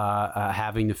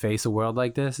having to face a world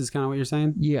like this is kind of what you're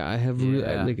saying? Yeah, I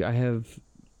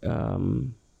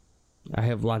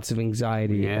have lots of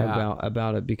anxiety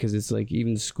about it, because it's like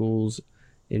even schools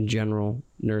in general,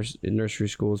 nursery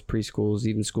schools, preschools,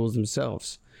 even schools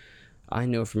themselves, I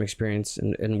know from experience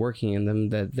and working in them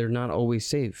that they're not always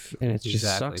safe, and it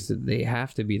just sucks that they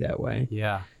have to be that way.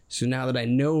 Yeah. So now that I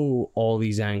know all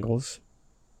these angles,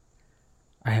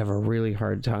 I have a really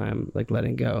hard time like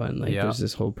letting go, and like there's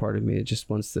this whole part of me that just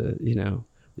wants to, you know,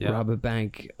 rob a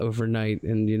bank overnight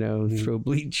and, you know, throw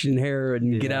bleach in hair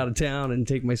and get out of town and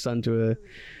take my son to a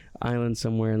island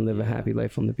somewhere and live a happy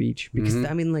life on the beach. Because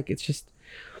I mean, like, it's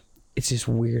just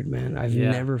weird, man. I've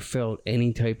never felt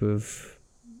any type of.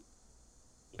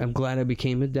 I'm glad I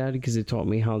became a dad because it taught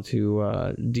me how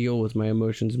to deal with my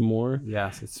emotions more.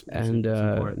 Yes, it's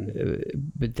important.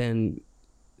 But then,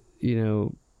 you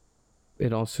know,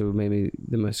 it also made me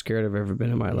the most scared I've ever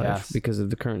been in my life because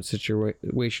of the current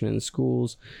situation in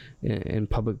schools, in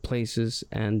public places,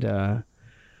 and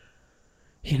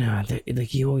you know,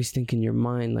 like you always think in your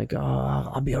mind, like,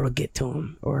 oh, I'll be able to get to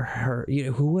him or her, you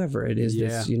know, whoever it is,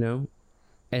 this, you know,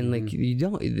 and like you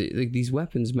don't like these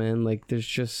weapons, man. Like there's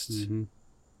just.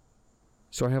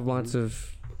 So I have lots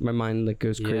of, my mind like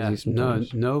goes crazy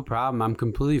sometimes. No problem. I'm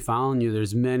completely following you.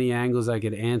 There's many angles I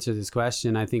could answer this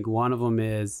question. I think one of them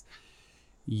is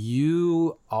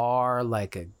you are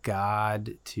like a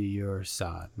god to your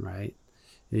son, right?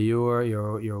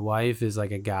 Your wife is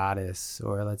like a goddess,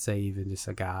 or let's say even just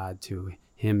a god to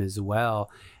him as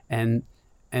well. And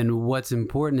what's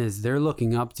important is they're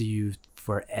looking up to you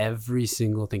for every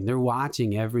single thing. They're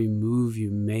watching every move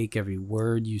you make, every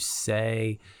word you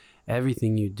say,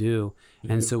 everything you do.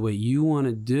 And so what you want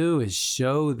to do is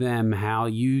show them how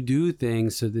you do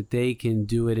things so that they can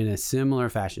do it in a similar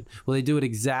fashion. Will they do it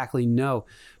exactly? No,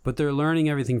 but they're learning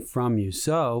everything from you.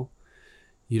 So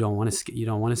you don't want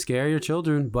to scare your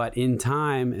children, but in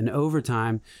time and over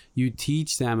time, you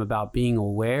teach them about being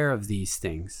aware of these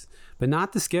things, but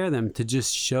not to scare them, to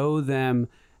just show them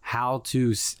how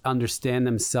to understand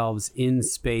themselves in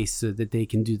space so that they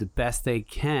can do the best they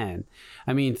can.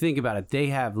 I mean, think about it. They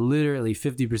have literally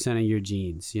 50% of your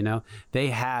genes, you know? They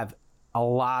have a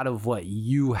lot of what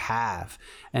you have.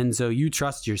 And so you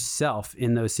trust yourself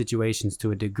in those situations to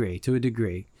a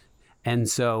degree. And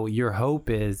so your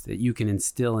hope is that you can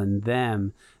instill in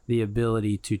them the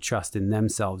ability to trust in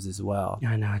themselves as well.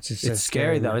 I know, it's just it's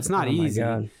scary though. It's not easy. My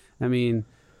God. I mean,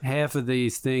 half of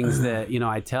these things that, you know,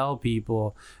 I tell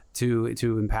people to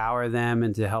empower them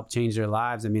and to help change their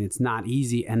lives. I mean, it's not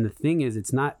easy. And the thing is,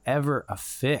 it's not ever a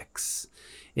fix.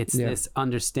 It's this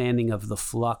understanding of the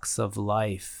flux of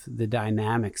life, the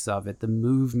dynamics of it, the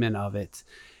movement of it,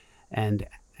 and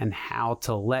how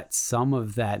to let some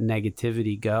of that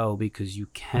negativity go because you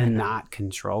cannot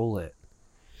control it.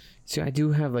 See, I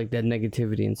do have like that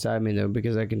negativity inside me though,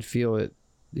 because I can feel it,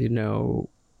 you know,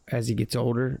 as he gets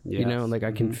older, you know, like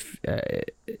I can,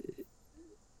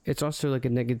 it's also like a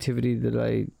negativity that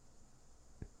I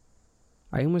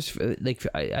almost like,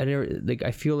 I never, like,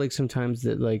 I feel like sometimes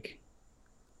that like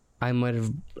I might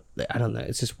have, I don't know,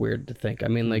 it's just weird to think. I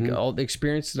mean, like all the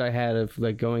experience that I had of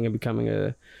like going and becoming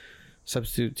a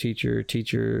substitute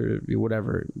teacher,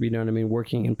 whatever, you know what I mean?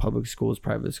 Working in public schools,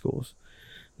 private schools,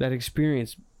 that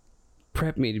experience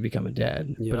prepped me to become a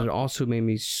dad, but it also made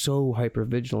me so hyper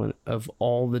vigilant of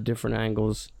all the different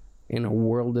angles in a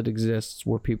world that exists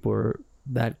where people are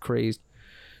that crazed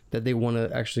that they want to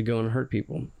actually go and hurt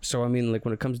people. So I mean, like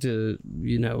when it comes to,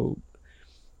 you know,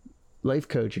 life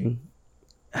coaching,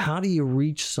 how do you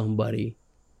reach somebody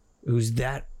who's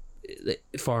that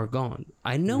far gone?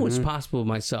 I know it's possible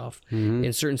myself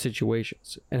in certain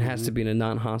situations, and it has to be in a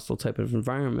non-hostile type of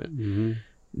environment.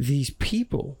 These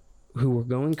people who were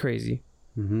going crazy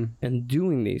and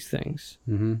doing these things,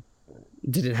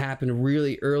 did it happen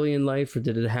really early in life, or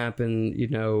did it happen, you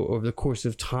know, over the course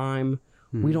of time?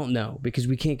 We don't know because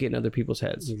we can't get in other people's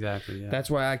heads. Exactly. Yeah. That's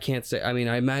why I can't say. I mean,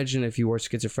 I imagine if you are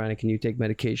schizophrenic and you take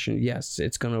medication, yes,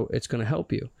 it's gonna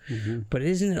help you. But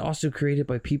isn't it also created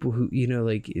by people who, you know,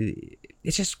 like,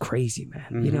 it's just crazy,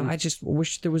 man. You know, I just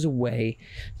wish there was a way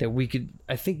that we could.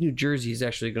 I think New Jersey is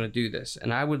actually going to do this,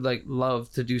 and I would like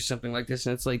love to do something like this.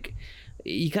 And it's like,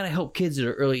 you got to help kids at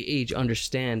an early age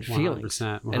understand feelings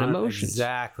 100%, and emotions.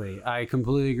 Exactly. I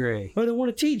completely agree. I don't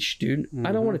want to teach, dude.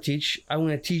 I don't want to teach. I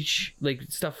want to teach like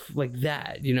stuff like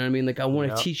that. You know what I mean? Like I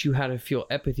want to teach you how to feel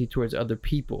empathy towards other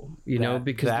people, you know,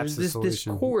 because there's this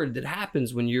cord that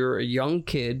happens when you're a young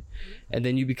kid and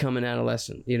then you become an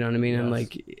adolescent, you know what I mean? And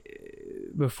like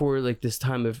before like this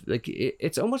time of like,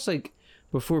 it's almost like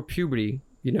before puberty,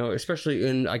 you know, especially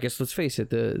in, I guess, let's face it,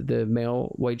 the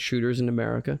male white shooters in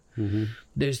America.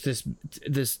 There's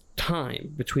this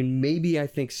time between maybe I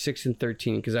think 6 and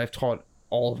 13, because I've taught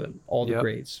all of them, all the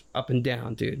grades, up and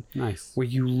down, dude. Nice. Where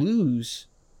you lose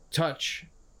touch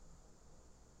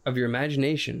of your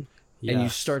imagination and you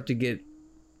start to get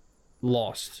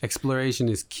lost. Exploration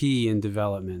is key in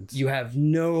development. You have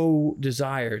no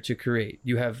desire to create.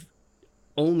 You have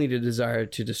only the desire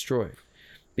to destroy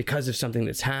because of something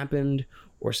that's happened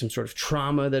or some sort of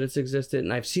trauma that has existed.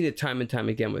 And I've seen it time and time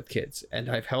again with kids. And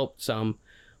I've helped some,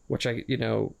 which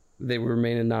they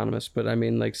remain anonymous. But I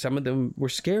mean, like, some of them were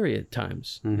scary at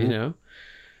times, you know?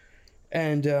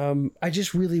 And I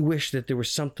just really wish that there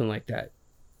was something like that.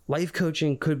 Life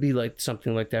coaching could be like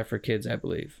something like that for kids, I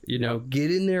believe. You know,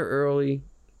 get in there early,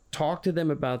 talk to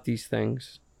them about these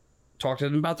things, talk to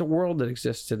them about the world that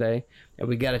exists today, and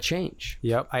we got to change.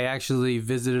 Yep. I actually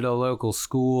visited a local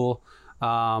school.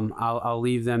 I'll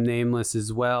leave them nameless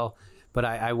as well. But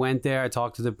I went there, I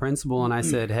talked to the principal, and I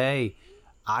said, hey,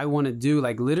 I want to do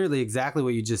like literally exactly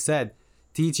what you just said.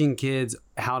 Teaching kids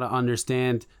how to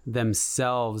understand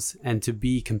themselves and to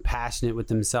be compassionate with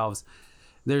themselves.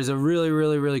 There's a really,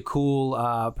 really, really cool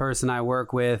person I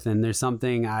work with, and there's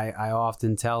something I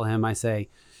often tell him. I say,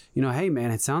 hey, man,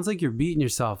 it sounds like you're beating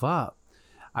yourself up.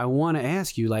 I want to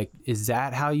ask you, like, is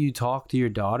that how you talk to your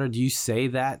daughter? Do you say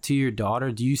that to your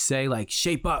daughter? Do you say, like,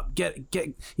 shape up, get,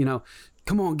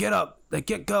 come on, get up, like,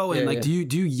 get going? Do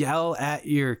you yell at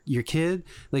your kid?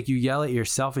 Like, you yell at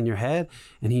yourself in your head?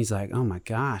 And he's like, oh my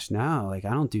gosh, no, like, I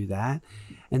don't do that.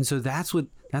 And so that's what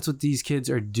these kids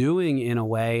are doing in a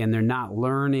way, and they're not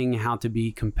learning how to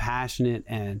be compassionate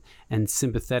and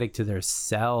sympathetic to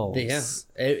themselves.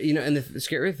 Yeah. And the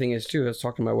scary thing is too, I was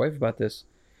talking to my wife about this.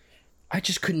 I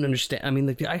just couldn't understand. I mean,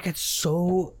 like, I got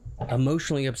so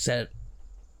emotionally upset.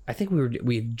 I think we were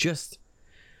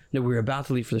about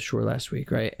to leave for the shore last week,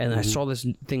 right? And I saw this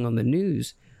thing on the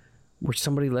news where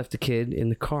somebody left a kid in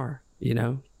the car,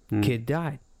 kid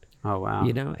died. Oh, wow.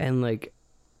 And like,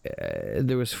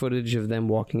 there was footage of them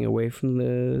walking away from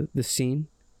the scene.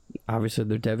 Obviously,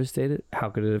 they're devastated. How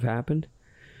could it have happened?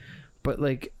 But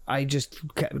like, I just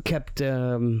kept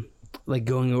like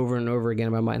going over and over again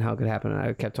in my mind how it could happen. And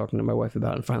I kept talking to my wife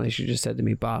about it. And finally, she just said to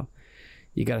me, Bob,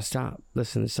 you got to stop.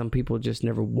 Listen, some people just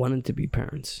never wanted to be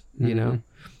parents, you know,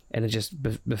 and it just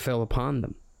befell upon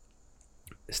them.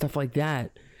 Stuff like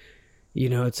that.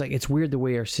 It's like, it's weird the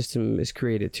way our system is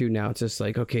created too now. It's just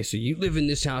like, okay, so you live in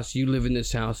this house,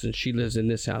 and she lives in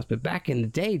this house. But back in the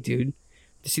day, dude,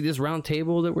 you see this round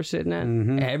table that we're sitting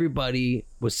at? Everybody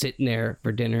was sitting there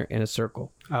for dinner in a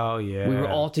circle. Oh, yeah. We were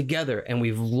all together, and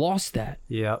we've lost that.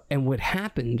 Yeah. And what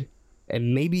happened,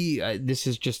 and maybe this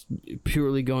is just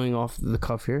purely going off the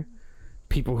cuff here,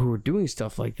 people who are doing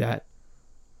stuff like that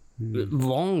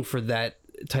long for that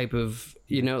type of,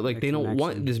 like, they don't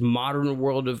want this modern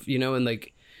world of, and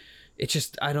like, it's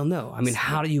just, I don't know. I mean,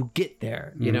 how do you get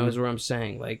there? Is what I'm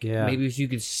saying. Like, maybe if you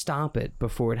could stop it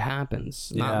before it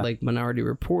happens, not like Minority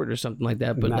Report or something like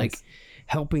that, but like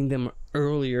helping them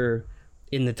earlier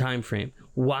in the time frame.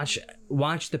 Watch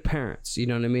the parents. You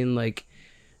know what I mean? Like,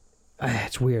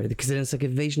 it's weird because then it's like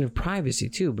invasion of privacy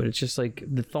too. But it's just like,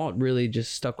 the thought really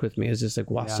just stuck with me. It's just like,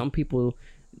 wow, some people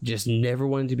just never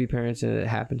wanted to be parents, and it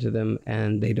happened to them,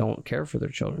 and they don't care for their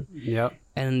children. Yep.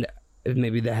 And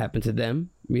maybe that happened to them,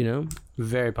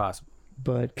 Very possible.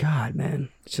 But God, man,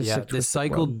 it's just the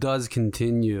cycle does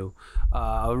continue.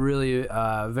 A really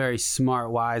very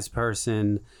smart, wise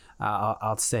person,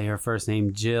 I'll say her first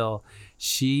name, Jill,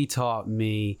 she taught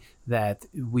me that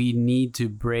we need to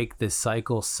break the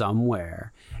cycle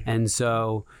somewhere. And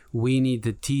so we need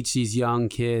to teach these young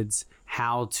kids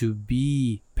how to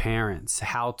be parents,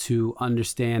 how to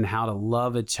understand how to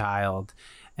love a child,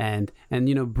 and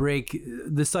break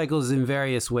the cycles in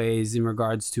various ways in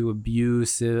regards to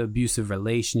abusive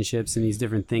relationships, and these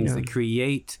different things that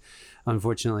create,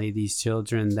 unfortunately, these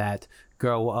children that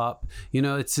grow up.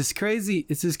 It's this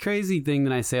crazy thing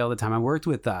that I say all the time. I worked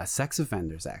with sex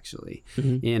offenders actually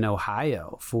in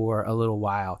Ohio for a little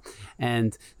while,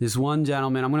 and this one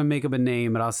gentleman, I'm going to make up a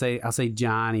name, but I'll say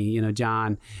Johnny.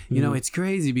 John. It's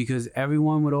crazy because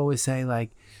everyone would always say,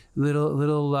 like, little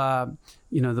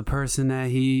the person that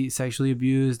he sexually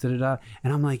abused, and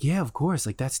I'm like, yeah, of course,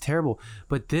 like, that's terrible.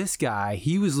 But this guy,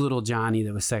 he was little Johnny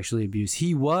that was sexually abused.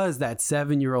 He was that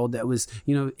 7-year-old that was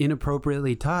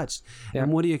inappropriately touched.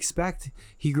 And what do you expect?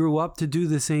 He grew up to do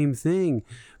the same thing.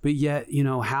 But yet,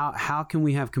 how can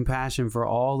we have compassion for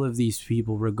all of these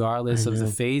people regardless of the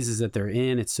phases that they're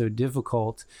in? It's so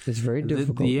difficult. It's very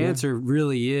difficult. The answer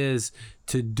really is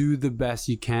to do the best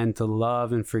you can, to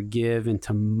love and forgive, and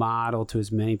to model to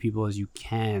as many people as you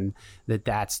can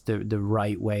that's the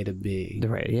right way to be. The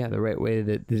right way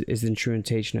that is the true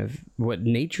intention of what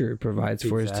nature provides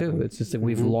for us too. It's just that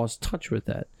we've lost touch with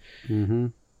that.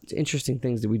 It's interesting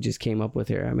things that we just came up with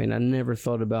here. I mean, I never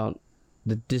thought about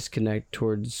the disconnect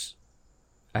towards,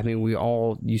 I mean, we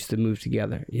all used to move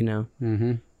together,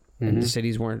 and the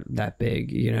cities weren't that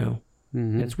big, you know.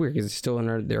 And it's weird because it's still in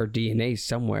our DNA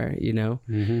somewhere, you know.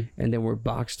 And then we're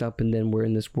boxed up, and then we're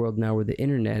in this world now where the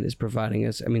internet is providing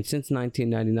us. I mean, since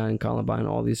 1999 Columbine,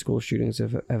 all these school shootings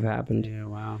have happened. Yeah,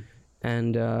 wow.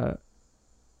 And I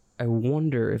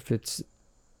wonder if it's,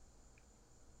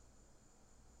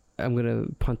 I'm going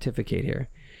to pontificate here.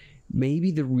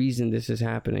 Maybe the reason this is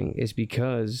happening is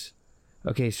because,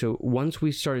 okay, so once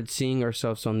we started seeing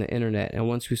ourselves on the internet, and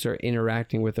once we start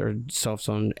interacting with ourselves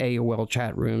on AOL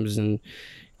chat rooms and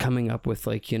coming up with,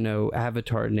 like, you know,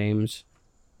 avatar names,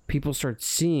 people start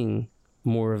seeing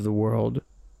more of the world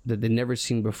that they'd never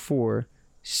seen before,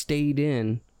 stayed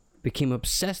in, became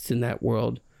obsessed in that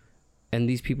world. And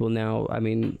these people now, I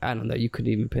mean, I don't know, you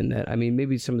couldn't even pin that. I mean,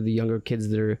 maybe some of the younger kids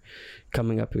that are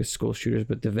coming up as school shooters,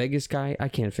 but the Vegas guy, I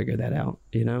can't figure that out,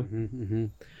 you know?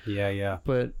 Yeah.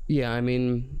 But yeah, I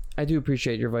mean, I do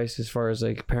appreciate your advice as far as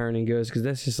like parenting goes, because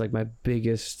that's just like my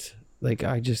biggest, like,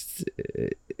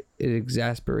 it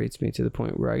exasperates me to the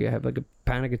point where I have like a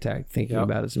panic attack thinking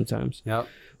about it sometimes.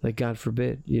 Like, God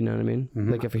forbid, you know what I mean?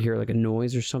 Like, if I hear like a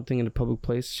noise or something in a public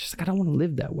place, it's just like, I don't want to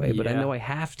live that way, but I know I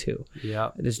have to.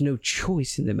 There's no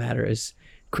choice in the matter, as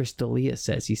Chris D'Elia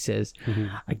says. He says,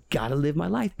 I gotta live my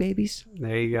life, babies.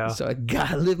 There you go. So I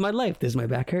gotta live my life. Does my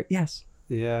back hurt? Yes.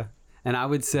 Yeah. And I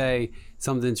would say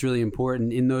something that's really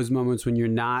important in those moments when you're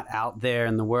not out there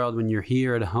in the world, when you're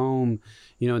here at home,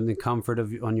 you know, in the comfort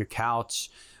of on your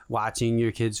couch, watching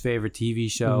your kid's favorite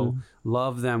TV show,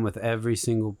 love them with every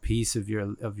single piece of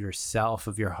yourself,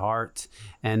 of your heart.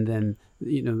 And then,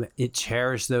 you know,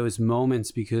 cherish those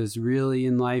moments, because really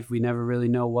in life, we never really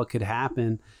know what could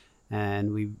happen.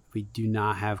 And we do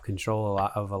not have control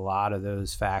of a lot of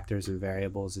those factors and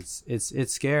variables.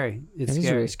 It's scary. It's scary.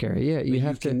 Very scary. Yeah.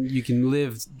 You can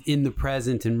live in the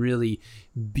present and really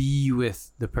be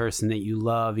with the person that you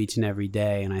love each and every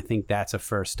day. And I think that's a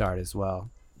first start as well.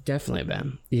 Definitely,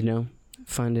 man. You know,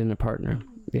 finding a partner,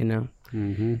 you know,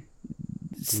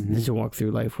 to walk through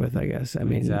life with, I guess. I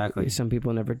mean, exactly. Some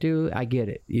people never do. I get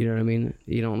it. You know what I mean?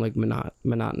 You don't like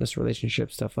monotonous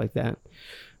relationships, stuff like that.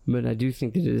 But I do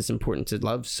think that it is important to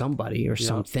love somebody or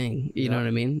something. You know what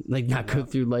I mean? Like, not go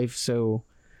through life so,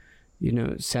 you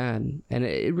know, sad. And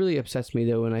it really upsets me,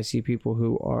 though, when I see people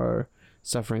who are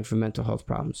suffering from mental health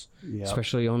problems,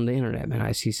 especially on the internet, man.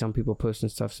 I see some people posting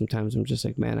stuff sometimes. I'm just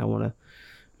like, man, I want to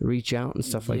reach out and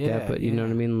stuff like that, but you know what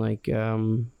I mean, like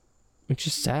it's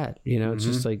just sad, you know. It's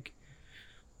just like,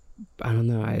 I don't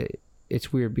know,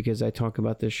 it's weird because I talk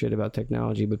about this shit about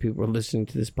technology, but people are listening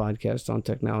to this podcast on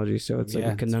technology, so it's like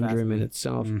a conundrum in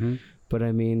itself. But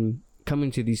I mean, coming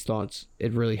to these thoughts,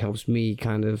 it really helps me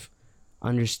kind of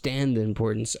understand the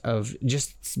importance of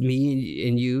just me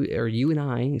and you, or you and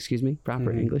I, excuse me,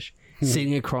 proper English,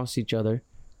 sitting across each other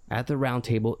at the round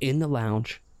table in the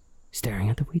lounge, staring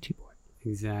at the Ouija board.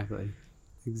 Exactly.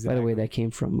 By the way, that came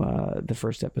from the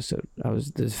first episode.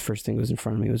 The first thing that was in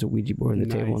front of me was a Ouija board on the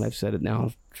table, and I've said it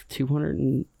now 200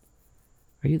 and...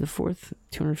 Are you the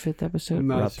 205th episode? I'm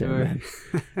not sure. There,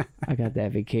 man. I got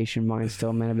that vacation mind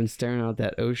still, man. I've been staring out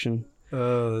that ocean.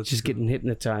 Oh, just getting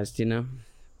hypnotized, you know?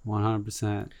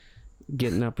 100%.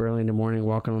 Getting up early in the morning,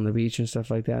 walking on the beach and stuff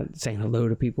like that, saying hello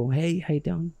to people. Hey, how you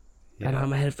doing? I don't have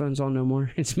my headphones on no more.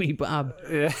 It's me, Bob.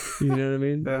 Yeah. You know what I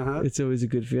mean? It's always a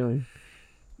good feeling.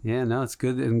 Yeah, no, it's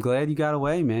good. I'm glad you got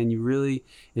away, man.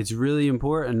 It's really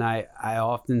important. I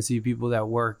often see people that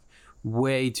work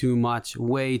way too much,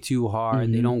 way too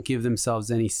hard. They don't give themselves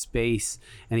any space,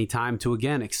 any time to,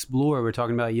 again, explore. We're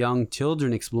talking about young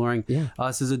children exploring.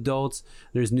 Us as adults,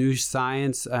 there's new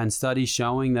science and studies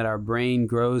showing that our brain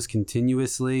grows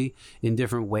continuously in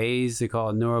different ways. They call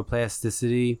it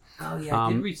neuroplasticity. Oh yeah,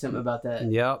 I did read something about that.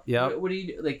 Yep. What do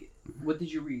you like? What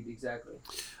did you read exactly?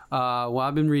 Well,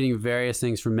 I've been reading various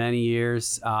things for many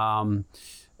years. Well,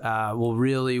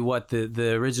 really what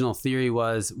the original theory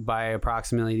was, by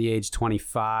approximately the age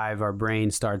 25, our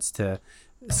brain starts to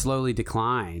slowly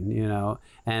decline, you know,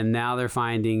 and now they're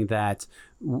finding that,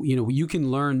 you know, you can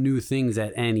learn new things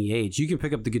at any age. You can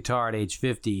pick up the guitar at age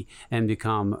 50 and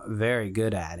become very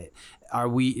good at it.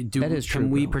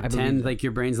 Can we pretend like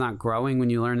your brain's not growing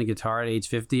when you learn the guitar at age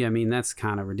 50? I mean, that's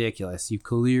kind of ridiculous. You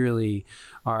clearly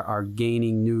are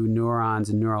gaining new neurons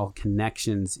and neural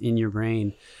connections in your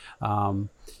brain.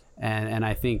 And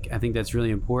I think that's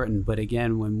really important. But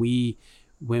again, when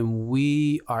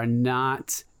we are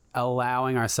not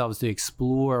allowing ourselves to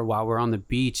explore while we're on the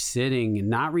beach, sitting and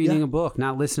not reading a book,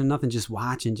 not listening to nothing, just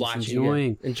watching,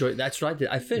 enjoying. Enjoy. That's what I did.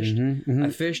 I fished. I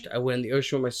fished. I went in the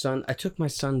ocean with my son. I took my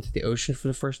son to the ocean for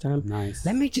the first time. Nice.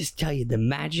 Let me just tell you the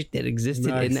magic that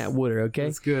existed in that water. Okay,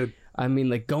 that's good. I mean,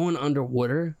 like going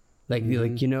underwater. Like,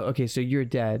 Mhm. like, okay, so you're a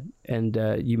dad, and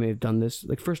you may have done this.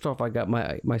 Like, first off, I got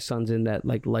my son's in that,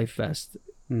 like, life vest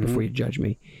before you judge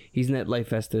me. He's in that life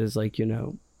vest that is, like,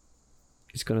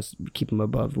 it's going to keep him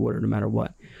above water no matter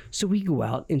what. So we go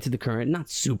out into the current, not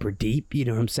super deep, you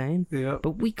know what I'm saying? Yeah.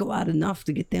 But we go out enough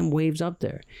to get them waves up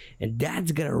there. And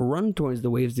Dad's got to run towards the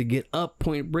waves to get up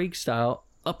Point Break style,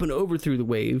 up and over through the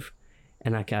wave.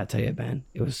 And I gotta tell you, man,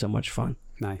 it was so much fun.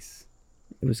 Nice.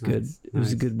 It was good. Nice, It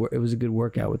was a nice. good. It was a good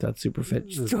workout with that super fit,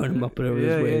 just That's throwing him good. up and over Yeah,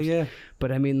 those waves. yeah.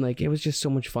 But I mean, like, it was just so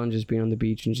much fun just being on the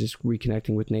beach and just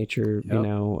reconnecting with nature. Yep.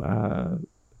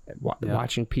 Yep.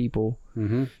 Watching people.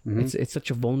 Mm-hmm. It's such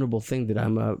a vulnerable thing that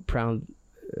I'm a proud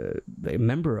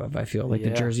member of. I feel like the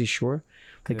Yeah. Jersey Shore,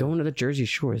 like Yeah. going to the Jersey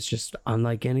Shore is just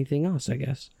unlike anything else. I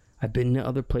guess I've been to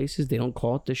other places. They don't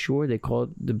call it the shore; they call it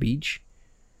the beach.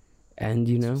 And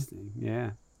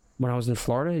Yeah. when I was in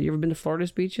Florida, you ever been to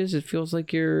Florida's beaches? It feels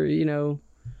like you're, on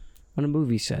a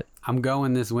movie set. I'm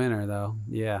going this winter though.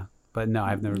 Yeah. But no,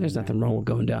 I've never. There's been nothing wrong with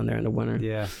going down there in the winter.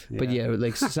 there. Yeah. But yeah,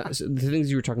 like so the things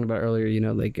you were talking about earlier,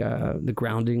 like the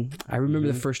grounding. I remember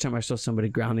the first time I saw somebody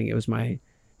grounding, it was my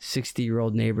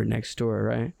 60-year-old neighbor next door,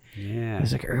 right? Yeah. It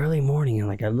was like early morning, and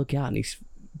like I look out and he's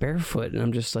barefoot, and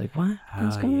I'm just like, what?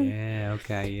 What's going on? Yeah.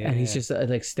 Okay. Yeah. And he's just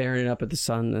like staring up at the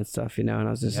sun and stuff, And I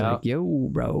was just Yep. like, yo,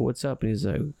 bro, what's up? And he's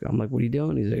like, I'm like, what are you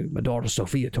doing? He's like, my daughter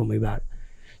Sophia told me about it.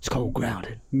 It's called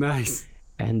grounding. Nice.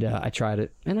 And I tried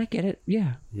it, and I get it.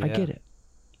 Yeah, I Yeah. get it.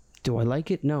 Do I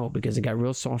like it? No, because I got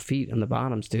real soft feet on the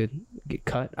bottoms, dude. Get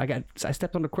cut. I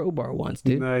stepped on a crowbar once,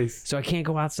 dude. Nice. So I can't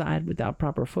go outside without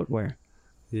proper footwear.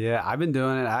 Yeah, I've been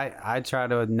doing it. I try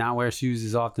to not wear shoes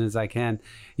as often as I can.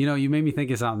 You made me think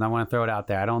of something. I want to throw it out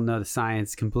there. I don't know the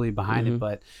science completely behind it,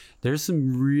 but there's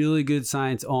some really good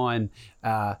science on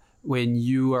when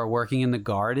you are working in the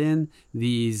garden,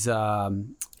 these I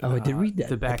did read that.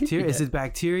 the I did bacteria. read Is that. it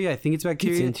bacteria? I think it's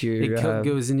bacteria. into your, it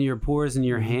goes into your pores and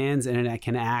your hands, and it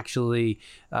can actually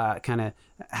kind of,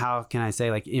 how can I say,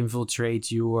 like,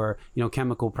 infiltrate your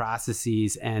chemical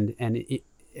processes and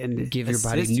Give your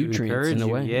body assist you, nutrients in encourage a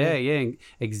you. way. Yeah,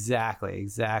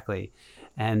 exactly.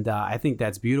 And I think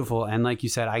that's beautiful. And like you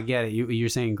said, I get it. You're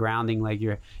saying grounding, like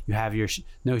you have your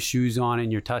no shoes on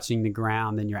and you're touching the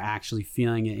ground and you're actually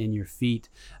feeling it in your feet.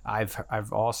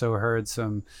 I've also heard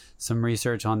some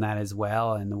research on that as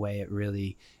well, and the way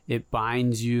it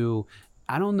binds you.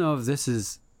 I don't know if this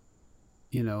is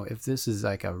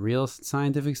like a real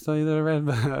scientific study that I read,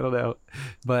 but I don't know.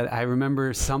 But I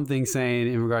remember something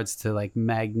saying in regards to like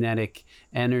magnetic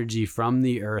energy from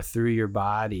the earth through your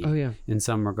body. Oh yeah, In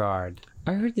some regard.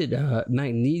 I heard that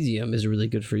magnesium is really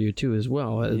good for you too, as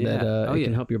well. Yeah. It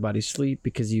can help your body sleep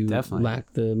because you Definitely.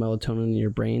 lack the melatonin in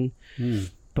your brain.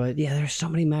 But yeah, there's so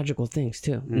many magical things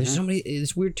too. And there's so many.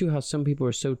 It's weird too how some people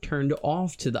are so turned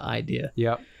off to the idea.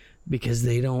 Yep. Because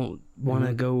they don't want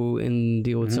to go and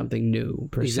deal with something new,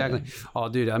 per se. Exactly. Oh,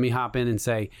 dude, let me hop in and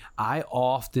say, I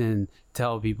often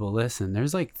tell people, listen,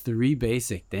 there's like 3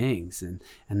 basic things. And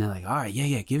they're like, all right,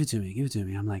 yeah, give it to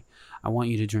me. I'm like, I want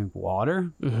you to drink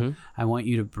water. I want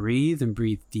you to breathe and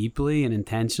breathe deeply and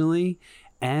intentionally.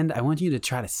 And I want you to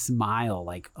try to smile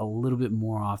like a little bit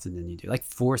more often than you do. Like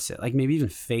force it, like maybe even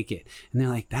fake it. And they're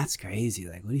like, that's crazy.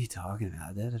 Like, what are you talking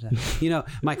about? Da, da, da.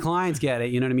 My clients get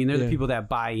it. You know what I mean? They're the people that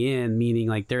buy in, meaning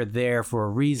like they're there for a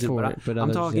reason. But I'm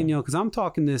others, talking, because I'm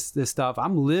talking this stuff.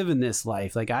 I'm living this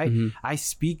life. Like I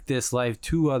speak this life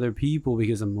to other people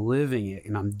because I'm living it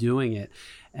and I'm doing it.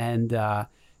 And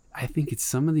I think it's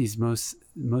some of these most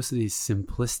of these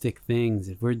simplistic things.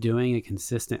 If we're doing it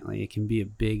consistently, it can be a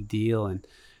big deal, and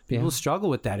people struggle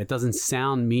with that. It doesn't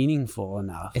sound meaningful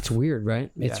enough. It's weird, right?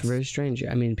 It's Yes. very strange.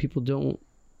 I mean, people don't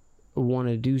want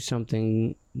to do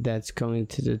something that's going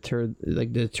to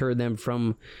deter them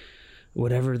from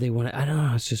whatever they want. I don't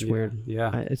know. It's just weird.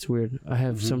 Yeah. It's weird. I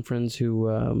have some friends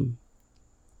who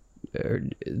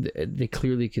they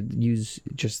clearly could use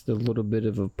just a little bit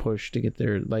of a push to get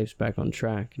their lives back on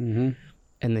track,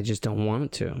 and they just don't want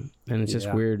it to. And it's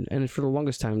just weird. And for the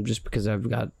longest time, just because I've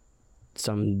got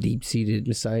some deep-seated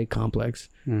Messiah complex,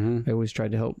 I always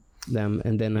tried to help them,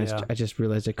 and then I just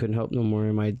realized I couldn't help no more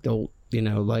in my adult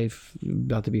life,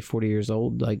 about to be 40 years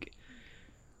old. Like,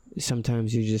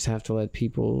 sometimes you just have to let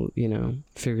people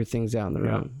figure things out on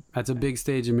their own. That's a big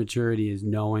stage of maturity, is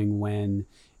knowing when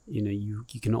you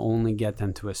can only get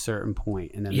them to a certain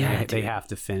point, and then they have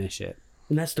to finish it.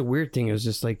 And that's the weird thing. It was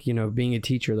just like, being a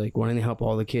teacher, like wanting to help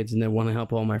all the kids and then wanting to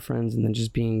help all my friends, and then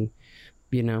just being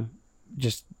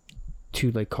just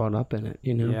too like caught up in it,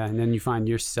 Yeah, and then you find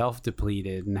yourself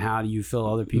depleted, and how do you fill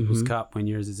other people's cup when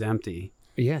yours is empty?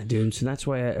 Yeah, dude. So that's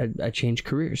why I changed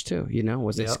careers too.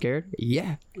 Was I scared?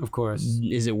 Yeah. Of course.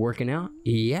 Is it working out?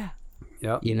 Yeah.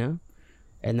 Yep. You know?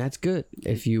 And that's good.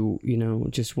 If you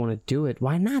just want to do it,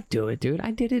 why not do it, dude?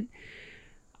 I did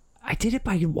it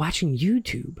by watching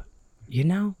YouTube, you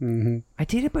know? Mm-hmm. I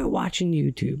did it by watching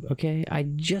YouTube, okay? I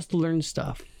just learned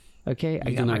stuff, okay?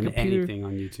 You can learn anything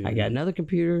on YouTube. I got another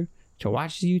computer to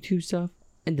watch the YouTube stuff,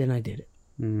 and then I did it.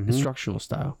 Instructional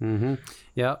style.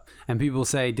 Yep. And people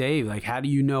say, Dave, like, how do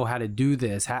you know how to do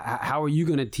this? How are you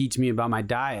going to teach me about my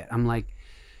diet? I'm like,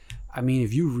 I mean,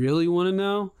 if you really want to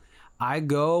know, I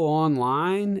go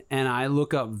online and I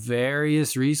look up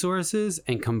various resources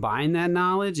and combine that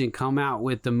knowledge and come out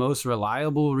with the most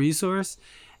reliable resource.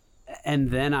 And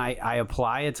then I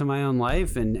apply it to my own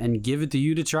life and give it to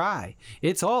you to try.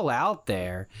 It's all out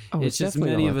there. Oh, it's just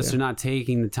many of us are not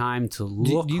taking the time to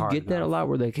look. Do you get that a lot?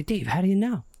 Where like, hey, Dave, how do you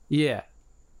know? Yeah.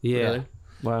 Really?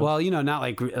 Wow. Well, not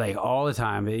like all the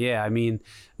time, but yeah, I mean,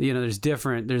 there's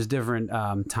different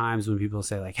times when people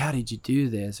say like, how did you do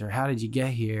this? Or how did you get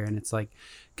here? And it's like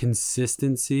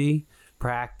consistency,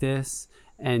 practice,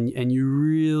 and you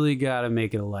really got to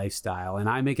make it a lifestyle. And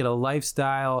I make it a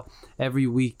lifestyle every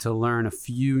week to learn a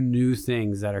few new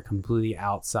things that are completely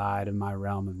outside of my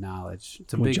realm of knowledge.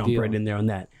 It's a big jump deal. right in there on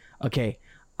that. Okay.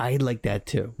 I like that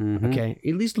too. Okay.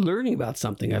 At least learning about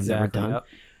something I've never done. Yep.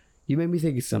 You made me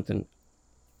think of something.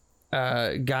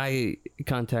 Guy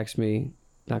contacts me.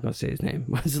 Not gonna say his name.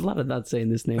 There's a lot of not saying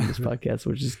this name in this podcast,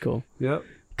 which is cool. Yep.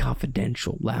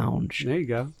 Confidential Lounge. There you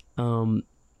go.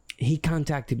 He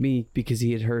contacted me because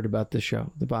he had heard about the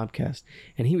show, the Bobcast,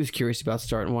 and he was curious about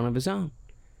starting one of his own.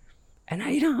 And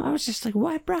I was just like,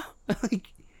 "What, bro? Like,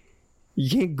 you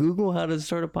can't Google how to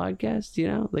start a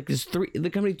podcast? Like there's three.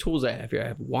 Look how many tools I have here. I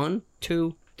have 1,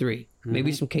 2, 3.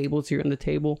 Maybe some cables here on the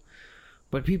table."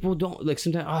 But people don't, like,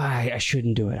 sometimes, I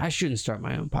shouldn't do it. I shouldn't start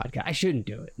my own podcast. I shouldn't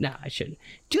do it. No, I shouldn't.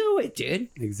 Do it, dude.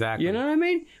 Exactly. You know what I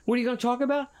mean? What are you going to talk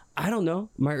about? I don't know.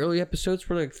 My early episodes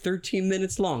were like 13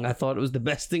 minutes long. I thought it was the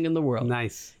best thing in the world.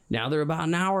 Nice. Now they're about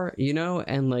an hour,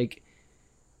 and like,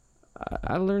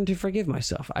 I learned to forgive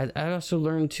myself. I also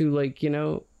learned to, like,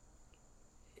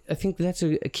 I think that's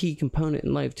a key component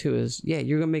in life too is, yeah,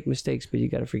 you're going to make mistakes, but you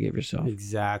got to forgive yourself.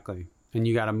 Exactly. And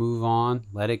you got to move on,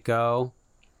 let it go.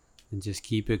 And just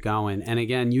keep it going. And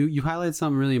again, you highlighted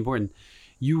something really important.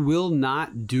 You will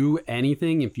not do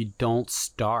anything if you don't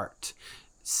start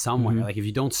somewhere. Like if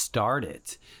you don't start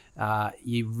it,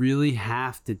 you really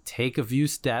have to take a few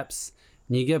steps.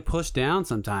 And you get pushed down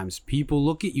sometimes. People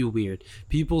look at you weird.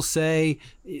 People say,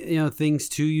 things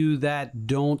to you that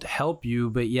don't help you.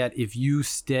 But yet, if you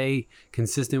stay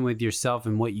consistent with yourself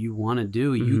and what you want to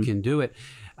do, you can do it.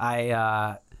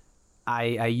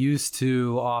 I used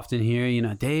to often hear,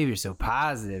 Dave, you're so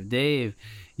positive. Dave,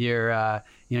 you're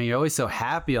always so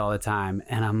happy all the time.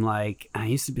 And I'm like, I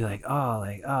used to be like,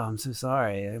 I'm so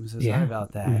sorry. I'm so sorry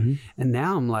about that. And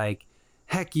now I'm like,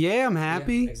 heck yeah, I'm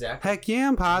happy. Yeah, exactly. Heck yeah,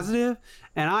 I'm positive.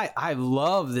 And I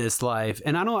love this life.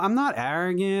 And I'm not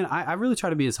arrogant. I really try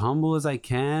to be as humble as I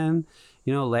can.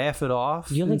 Laugh it off.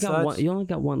 You only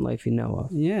got one life you know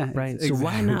of. Yeah. Right. Exactly.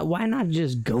 So why not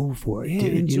just go for it? Yeah,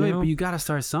 Dude, enjoy it, but you got to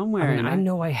start somewhere. I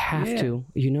know I have to.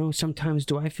 Sometimes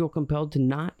do I feel compelled to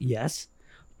not? Yes.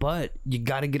 But you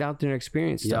got to get out there and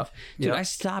experience stuff. Dude, I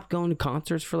stopped going to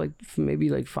concerts for maybe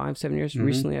 5-7 years.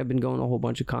 Recently, I've been going to a whole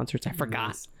bunch of concerts. I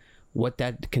forgot what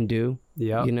that can do.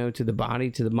 To the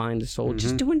body, to the mind, the soul.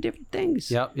 Just doing different things.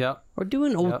 Yep. Or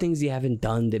doing old things you haven't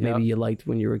done that maybe you liked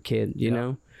when you were a kid. You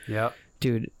know. Yep.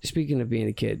 Dude, speaking of being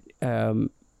a kid,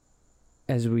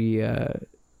 as we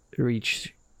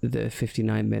reach the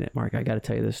 59-minute mark, I got to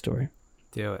tell you this story.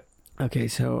 Do it. Okay,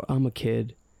 so I'm a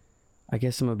kid. I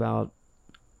guess I'm about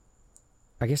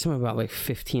like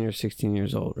 15 or 16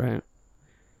 years old, right?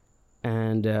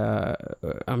 And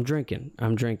I'm drinking,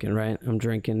 right? I'm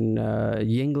drinking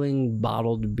Yingling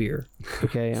bottled beer,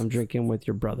 okay? I'm drinking with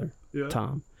your brother,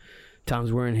 Tom.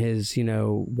 Tom's wearing his,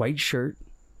 white shirt,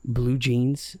 blue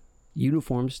jeans,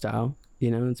 uniform style,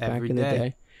 it's back in the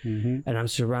day. And I'm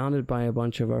surrounded by a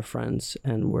bunch of our friends,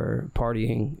 and we're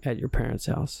partying at your parents'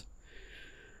 house.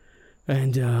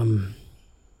 And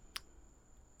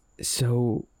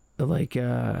so, like,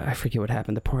 I forget what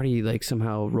happened. The party,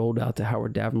 somehow rolled out to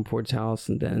Howard Davenport's house,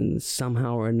 and then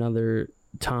somehow or another,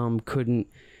 Tom couldn't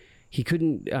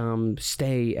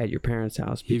stay at your parents'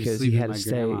 house because he had to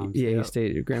stay. He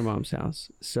stayed at your grandmom's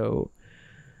house. So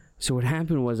what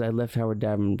happened was I left Howard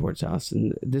Davenport's house,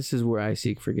 and this is where I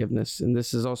seek forgiveness. And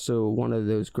this is also one of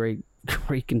those great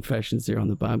confessions here on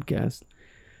the Bobcast.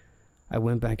 I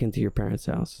went back into your parents'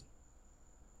 house,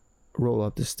 roll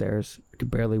up the stairs. I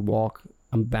could barely walk.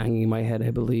 I'm banging my head,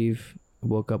 I believe. I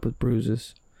woke up with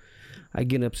bruises. I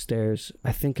get upstairs.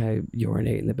 I think I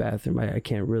urinate in the bathroom. I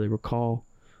can't really recall.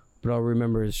 But all I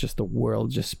remember is just the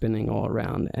world just spinning all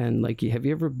around. And like, have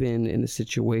you ever been in a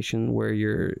situation where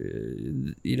you're,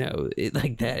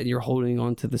 like that, and you're holding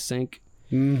on to the sink?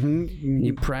 And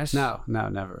you press? No,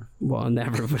 never. Well,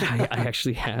 never, but I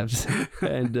actually have.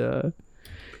 And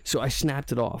so I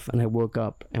snapped it off, and I woke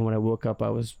up. And when I woke up, I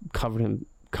was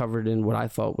covered in what I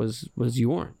thought was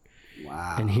urine.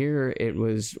 Wow. And here it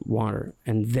was water.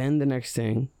 And then the next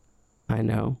thing I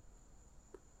know,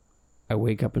 I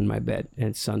wake up in my bed, and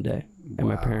it's Sunday, and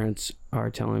my parents are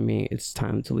telling me it's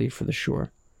time to leave for the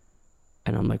shore.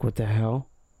 And I'm like, what the hell?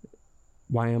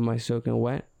 Why am I soaking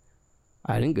wet?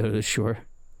 I didn't go to the shore.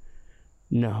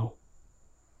 No.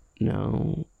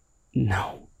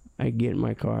 I get in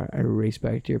my car. I race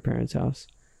back to your parents' house.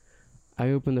 I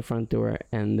open the front door,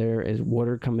 and there is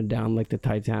water coming down like the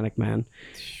Titanic, man.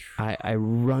 I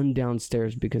run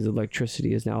downstairs because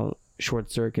electricity is now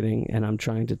short-circuiting, and I'm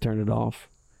trying to turn it off.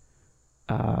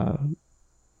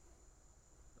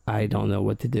 I don't know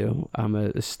what to do. I'm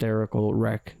a hysterical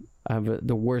wreck.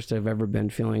 The worst I've ever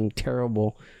been, feeling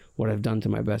terrible what I've done to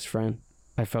my best friend.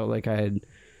 I felt like I had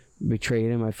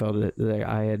betrayed him. I felt that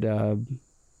I had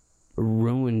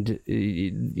ruined,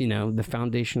 the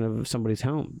foundation of somebody's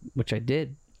home, which I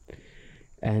did.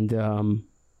 And,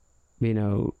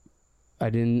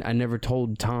 I never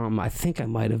told Tom. I think I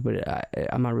might have, but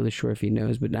I'm not really sure if he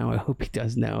knows, but now I hope he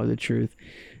does know the truth,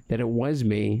 that it was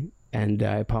me. And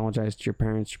I apologize to your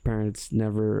parents. Your parents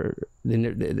never,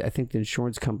 I think the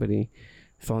insurance company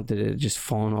thought that it had just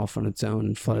fallen off on its own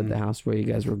and flooded the house where you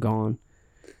guys were gone.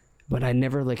 But I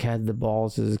never had the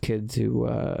balls as a kid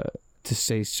to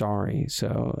say sorry.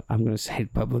 So I'm going to say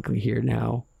it publicly here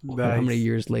now. Nice. How many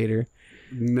years later?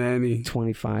 Many.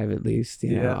 25 at least.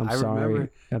 I'm sorry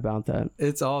about that.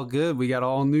 It's all good. We got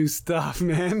all new stuff,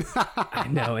 man. I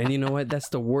know. And you know what? That's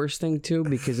the worst thing too,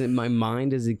 because in my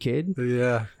mind as a kid,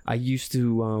 I used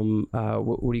to,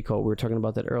 what do you call it? We were talking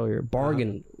about that earlier.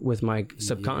 Bargain with my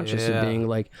subconscious of being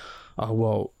like, oh,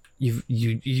 well, you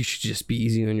should just be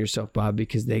easy on yourself, Bob,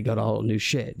 because they got all new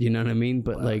shit. You know what I mean?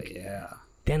 But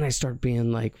then I start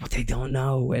being like, well, they don't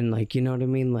know. And like, you know what I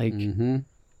mean? Like, and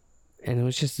it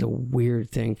was just a weird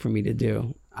thing for me to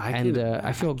do.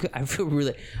 I feel good. I feel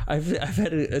really, I've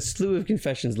had a slew of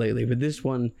confessions lately, but this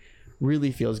one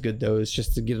really feels good though. It's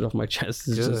just to get it off my chest.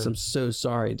 It's just, I'm so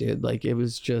sorry, dude. Like, it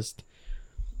was just,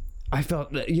 I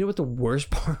felt, you know what the worst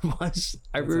part was?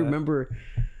 I remember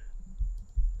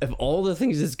of all the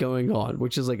things that's going on,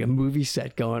 which is like a movie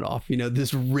set going off,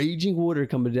 this raging water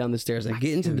coming down the stairs. I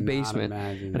get into the basement,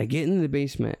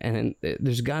 and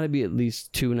there's got to be at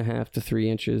least 2.5 to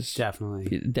 3 inches,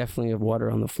 definitely of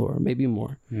water on the floor, maybe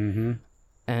more.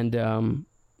 And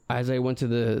as I went to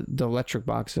the electric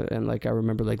box, and like I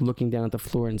remember like looking down at the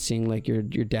floor and seeing like your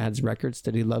dad's records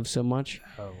that he loved so much.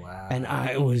 Oh wow! And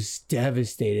I was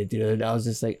devastated, dude. I was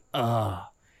just like,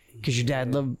 because your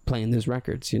dad loved playing those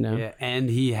records, Yeah, and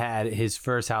he had his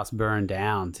first house burned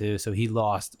down too, so he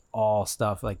lost all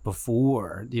stuff like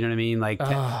before. You know what I mean? Like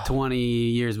 20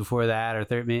 years before that, or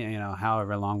 30,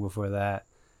 however long before that.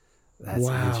 That's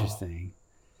interesting.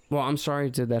 Well, I'm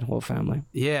sorry to that whole family.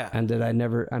 Yeah, and that I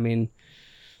never. I mean,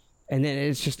 and then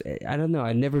it's just, I don't know.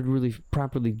 I never really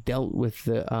properly dealt with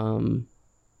the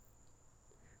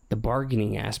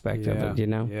bargaining aspect of it,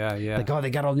 Yeah. Like, oh, they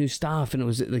got all new stuff, and it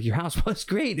was like, your house was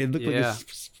great. It looked like a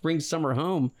spring summer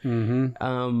home.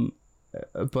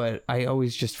 But I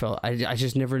always just felt, I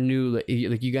just never knew, like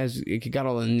you guys got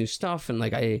all the new stuff, and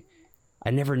like I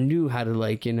never knew how to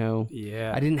I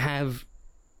didn't have,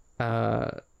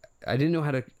 I didn't know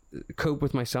how to cope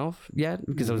with myself yet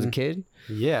because I was a kid.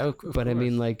 Yeah, of but course. I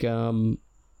mean, like,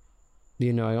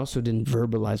 I also didn't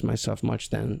verbalize myself much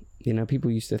then. People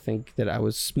used to think that I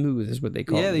was smooth, is what they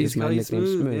call it. Yeah, they used to call you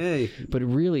smooth. Yeah. But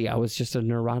really, I was just a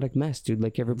neurotic mess, dude,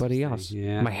 like everybody else.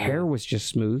 Yeah. My hair was just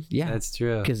smooth. Yeah. That's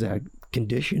true. Because I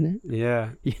condition it. Yeah.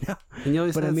 And you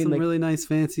always had some really nice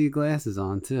fancy glasses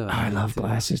on, too. I love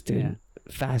glasses, dude. Yeah.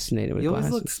 Fascinated with glasses. You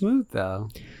always looked smooth, though.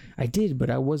 I did,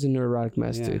 but I was a neurotic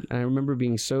mess, dude. And I remember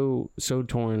being so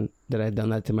torn that I'd done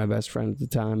that to my best friend at the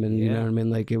time. And you know what I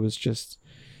mean? Like, it was just...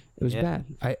 It was bad.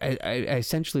 I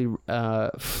essentially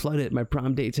flooded my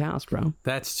prom date's house, bro.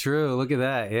 That's true. Look at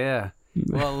that. Yeah.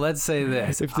 Well, let's say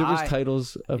this. If there was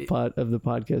titles of the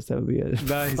podcast, that would be it.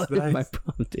 Nice. My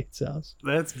prom date's house.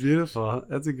 That's beautiful.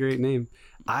 That's a great name.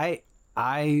 I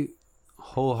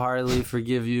wholeheartedly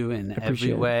forgive you in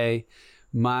every way.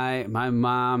 My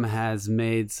mom has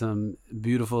made some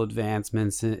beautiful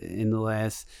advancements in the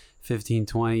last 15,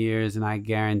 20 years, and I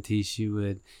guarantee she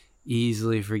would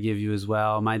easily forgive you as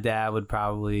well. My dad would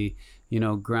probably,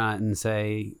 grunt and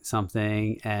say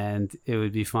something, and it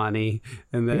would be funny,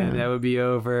 and then that would be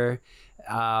over.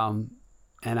 And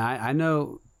I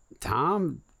know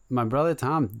my brother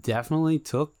Tom definitely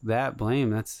took that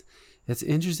blame. It's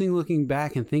interesting looking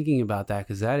back and thinking about that,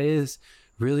 because that is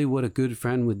really what a good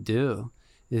friend would do,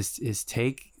 is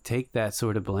take that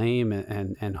sort of blame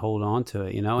and hold on to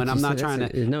it, and I'm not trying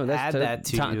to add that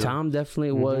to you. Tom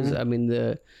definitely was. I mean,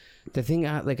 the thing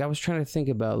I was trying to think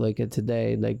about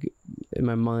today, in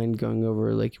my mind, going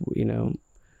over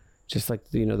just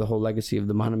the whole legacy of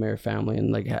the Montemayor family,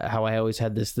 and how I always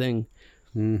had this thing.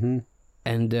 And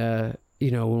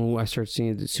when I started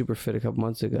seeing the super fit a couple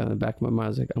months ago, in the back of my mind, I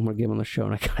was like, I'm gonna get him on the show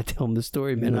and I gotta tell him the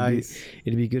story, man. Nice.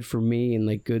 It'd be good for me,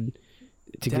 and good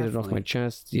to get it off my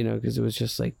chest, because it was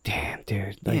just damn,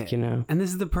 dude, And this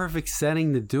is the perfect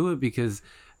setting to do it, because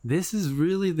this is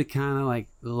really the kind of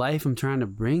life I'm trying to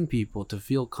bring people to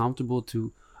feel comfortable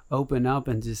to open up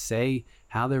and just say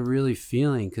how they're really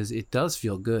feeling, because it does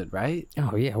feel good, right?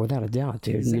 Oh yeah, without a doubt,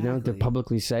 dude. Exactly. To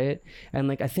publicly say it, and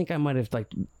I think I might have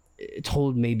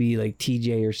told maybe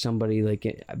TJ or somebody,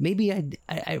 maybe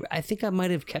I think I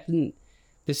might have kept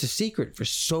this a secret for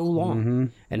so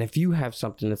long. And if you have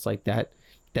something that's like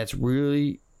that's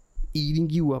really eating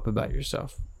you up about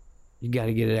yourself, you got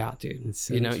to get it out, dude. It's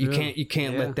so you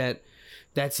can't let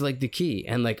that's the key.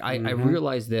 And I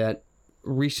realized that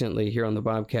recently here on the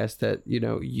Bobcast, that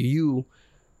you,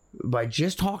 by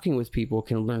just talking with people,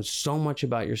 can learn so much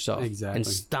about yourself. Exactly. And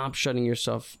stop shutting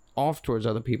yourself off towards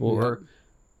other people or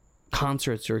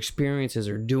concerts or experiences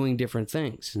or doing different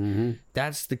things.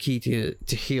 That's the key to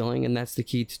healing, and that's the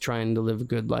key to trying to live a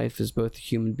good life as both a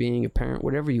human being, a parent,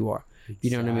 whatever you are. Exactly.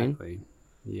 You know what I mean?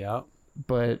 Yep.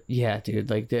 But yeah, dude,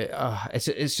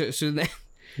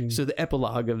 so the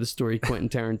epilogue of the story, Quentin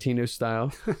Tarantino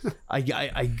style,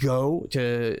 I go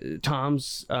to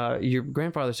Tom's, your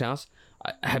grandfather's house.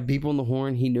 I have people in the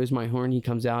horn. He knows my horn. He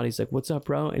comes out. He's like, "What's up,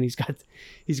 bro?" And he's got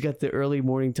the early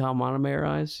morning Tom Montemayor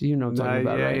eyes. You know what I'm talking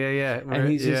about, right? Yeah. And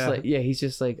he's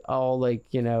just all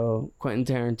Quentin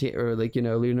Tarantino or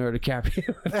Leonardo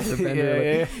DiCaprio.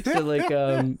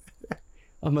 So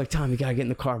I'm like, Tom, you gotta get in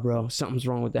the car, bro. Something's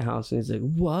wrong with the house. And he's like,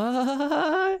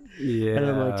 what? Yeah. And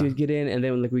I'm like, dude, get in. And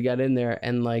then we got in there,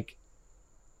 and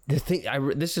the thing,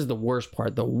 this is the worst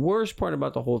part. The worst part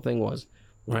about the whole thing was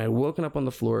when I had woken up on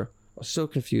the floor. I was so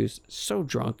confused, so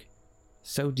drunk,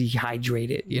 so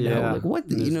dehydrated, what,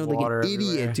 There's an water idiot,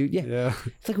 everywhere. dude. Yeah.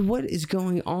 It's what is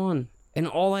going on? And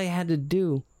all I had to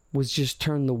do was just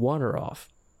turn the water off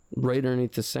right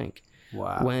underneath the sink.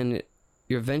 Wow. When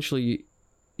you're eventually,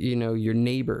 your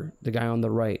neighbor, the guy on the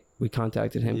right, we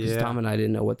contacted him because Tom and I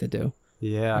didn't know what to do.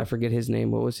 Yeah. I forget his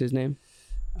name. What was his name?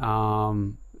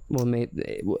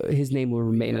 His name will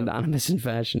remain anonymous in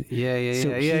fashion. Yeah.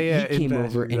 He came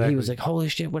over and he was like, "Holy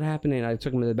shit, what happened?" And I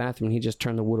took him to the bathroom and he just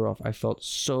turned the water off. I felt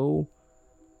so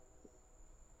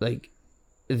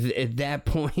at that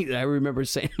point, I remember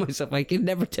saying to myself, I can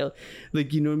never tell,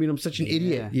 you know what I mean? I'm such an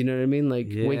idiot. You know what I mean?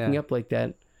 Waking up like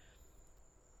that.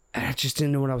 I just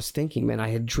didn't know what I was thinking, man. I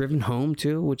had driven home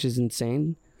too, which is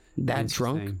insane. That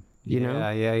drunk, you know?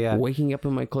 Yeah. Waking up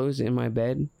in my clothes in my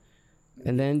bed.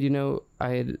 And then,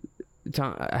 I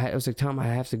was like, Tom, I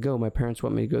have to go. My parents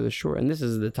want me to go to the shore. And this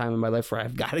is the time in my life where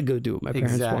I've got to go do what my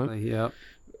parents want. Exactly, yep.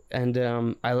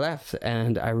 And I left,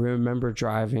 and I remember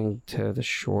driving to the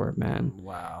shore, man.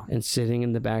 Wow. And sitting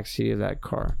in the backseat of that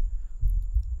car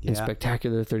in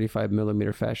spectacular 35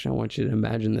 millimeter fashion. I want you to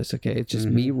imagine this, okay? It's just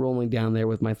me rolling down there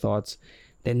with my thoughts,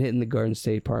 then hitting the Garden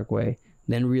State Parkway,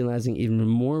 then realizing even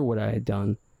more what I had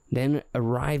done, then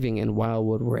arriving in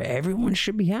Wildwood where everyone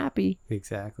should be happy.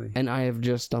 Exactly. And I have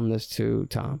just done this to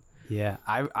Tom. Yeah,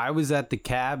 I was at the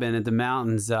cabin at the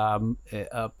mountains up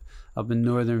in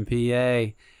northern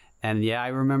PA, and I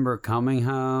remember coming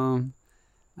home.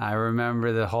 I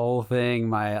remember the whole thing.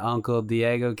 My uncle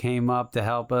Diego came up to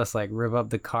help us rip up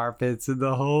the carpets and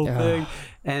the whole thing.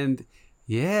 And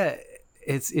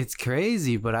it's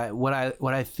crazy, but what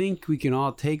I think we can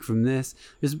all take from this,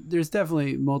 there's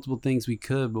definitely multiple things we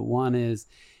could, but one is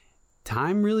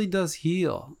time really does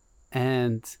heal,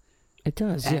 and it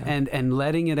does, and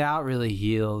letting it out really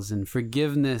heals, and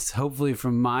forgiveness, hopefully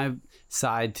from my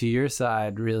side to your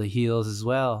side, really heals as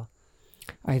well.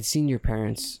 I had seen your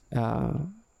parents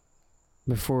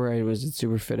before I was at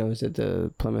Superfit. I was at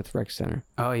the Plymouth Rec Center.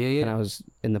 Oh yeah. And I was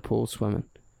in the pool swimming,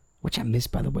 which I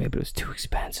missed, by the way, but it was too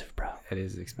expensive, bro. It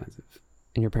is expensive.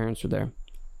 And your parents were there,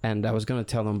 and I was gonna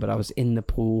tell them, but I was in the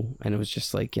pool, and it was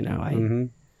just I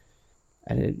didn't,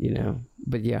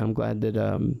 but yeah, I'm glad that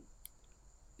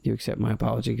you accept my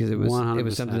apology, because it was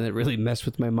 100%. something that really messed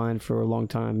with my mind for a long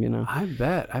time, you know. I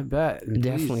bet. And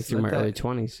Definitely please through my let that- early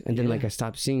 20s, and then like I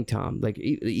stopped seeing Tom. Like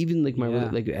even like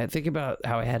like I think about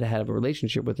how I had to have a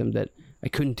relationship with him that I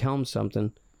couldn't tell him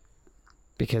something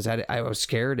because I was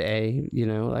scared. You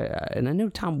know, and I know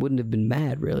Tom wouldn't have been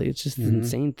mad. Really, it's just the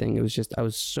insane thing. It was just I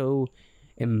was so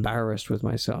embarrassed with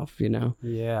myself, you know.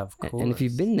 Yeah, of course. And if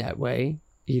you've been that way,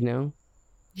 you know,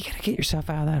 you gotta get yourself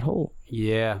out of that hole.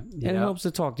 Yeah, And it helps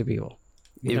to talk to people.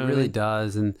 You It know what I really mean?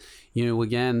 does. And, you know,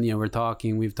 again, you know,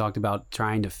 we've talked about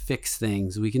trying to fix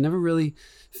things. We can never really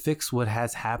fix what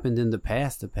has happened in the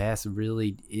past. The past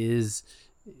really is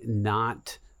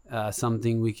not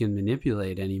something we can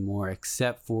manipulate anymore,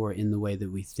 except for in the way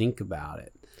that we think about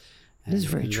it. It is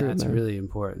very true, That's man. really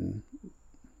important.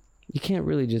 You can't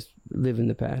really just live in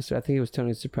the past. I think it was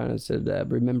Tony Soprano said,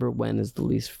 remember when is the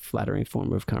least flattering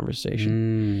form of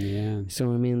conversation. Yeah.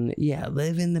 So, I mean, yeah,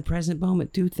 live in the present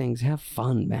moment. Do things. Have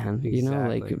fun, man. You know,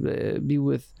 like be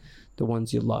with the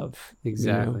ones you love.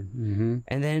 Exactly. You know?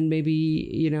 And then maybe,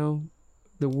 you know,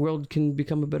 the world can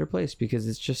become a better place because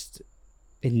it's just,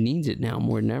 it needs it now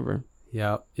more than ever.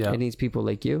 Yep. It needs people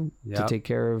like you to Yep. take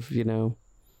care of, you know,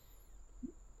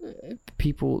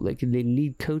 people. Like they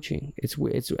need coaching.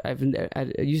 I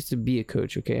used to be a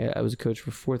coach. Okay, I was a coach for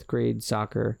 4th grade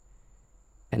soccer,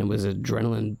 and it was an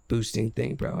adrenaline boosting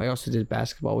thing, bro. I also did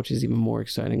basketball, which is even more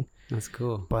exciting. That's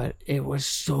cool. But it was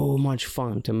so much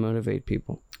fun to motivate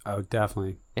people. Oh,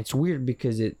 definitely. It's weird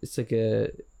because it's like a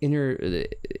inner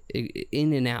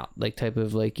in and out like type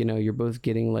of like, you know, you're both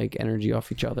getting like energy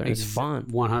off each other, and it's fun.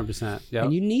 100%. Yeah.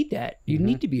 And you need that. You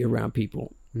need to be around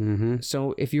people.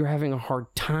 So if you're having a hard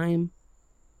time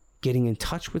getting in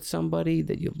touch with somebody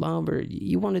that you love, or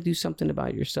you want to do something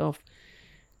about yourself,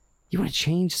 you want to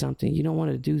change something, you don't want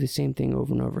to do the same thing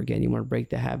over and over again, you want to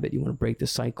break the habit, you want to break the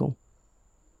cycle,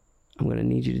 I'm going to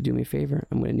need you to do me a favor.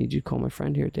 I'm going to need you to call my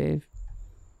friend here, Dave.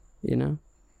 You know,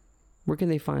 where can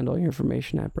they find all your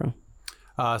information at, bro?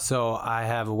 So I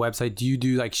have a website. Do you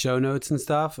do like show notes and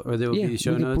stuff, or there will be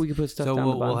show notes? We can put stuff so down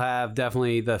the bottom. we'll have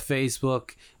definitely the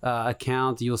Facebook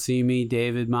account. You'll see me,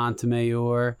 David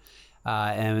Montemayor,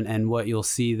 and what you'll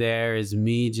see there is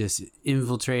me just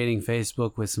infiltrating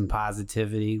Facebook with some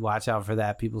positivity. Watch out for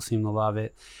that. People seem to love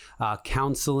it.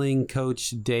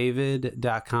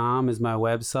 CounselingCoachDavid.com is my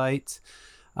website.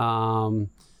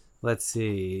 Let's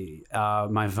see.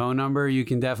 My phone number you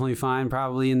can definitely find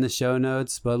probably in the show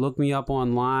notes, but look me up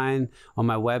online on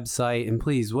my website. And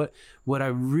please, what I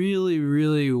really,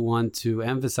 really want to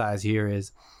emphasize here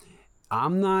is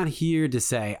I'm not here to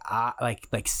say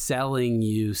like selling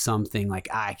you something like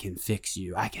I can fix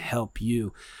you, I can help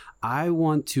you. I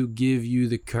want to give you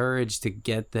the courage to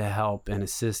get the help and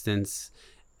assistance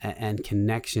and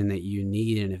connection that you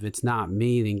need. And if it's not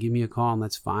me, then give me a call and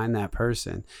let's find that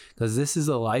person, because this is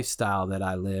a lifestyle that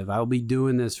I live. I'll be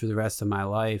doing this for the rest of my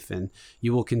life, and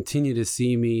you will continue to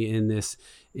see me in this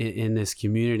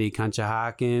community: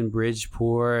 Conshohocken,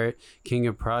 Bridgeport, King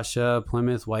of Prussia,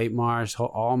 Plymouth, White Marsh,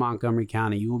 all Montgomery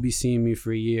County. You will be seeing me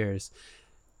for years,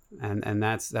 and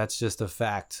that's just a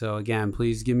fact. So again,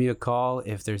 please give me a call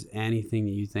if there's anything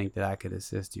that you think that I could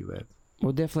assist you with.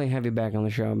 We'll definitely have you back on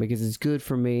the show because it's good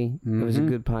for me. It was a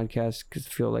good podcast because I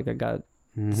feel like I got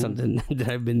something that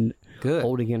I've been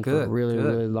holding in for a really,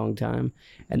 really long time.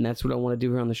 And that's what I want to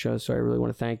do here on the show. So I really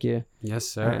want to thank you. Yes,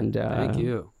 sir. And thank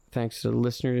you. Thanks to the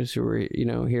listeners who are, you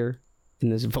know, here in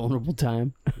this vulnerable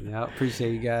time. Yeah,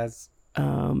 appreciate you guys.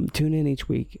 Tune in each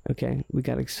week. Okay. We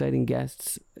got exciting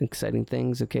guests, exciting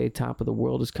things. Okay. Top of the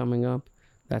World is coming up.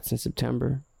 That's in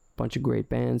September. Bunch of great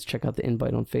bands. Check out the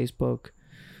invite on Facebook.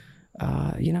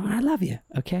 You know, and I love you,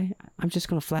 okay? I'm just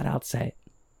going to flat out say it.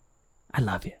 I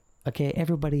love you, okay?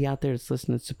 Everybody out there that's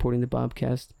listening and supporting the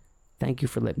Bobcast, thank you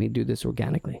for letting me do this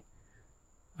organically,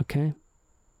 okay?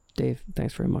 Dave,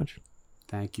 thanks very much.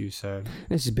 Thank you, sir.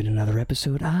 This has been another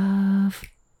episode of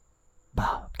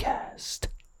Bobcast.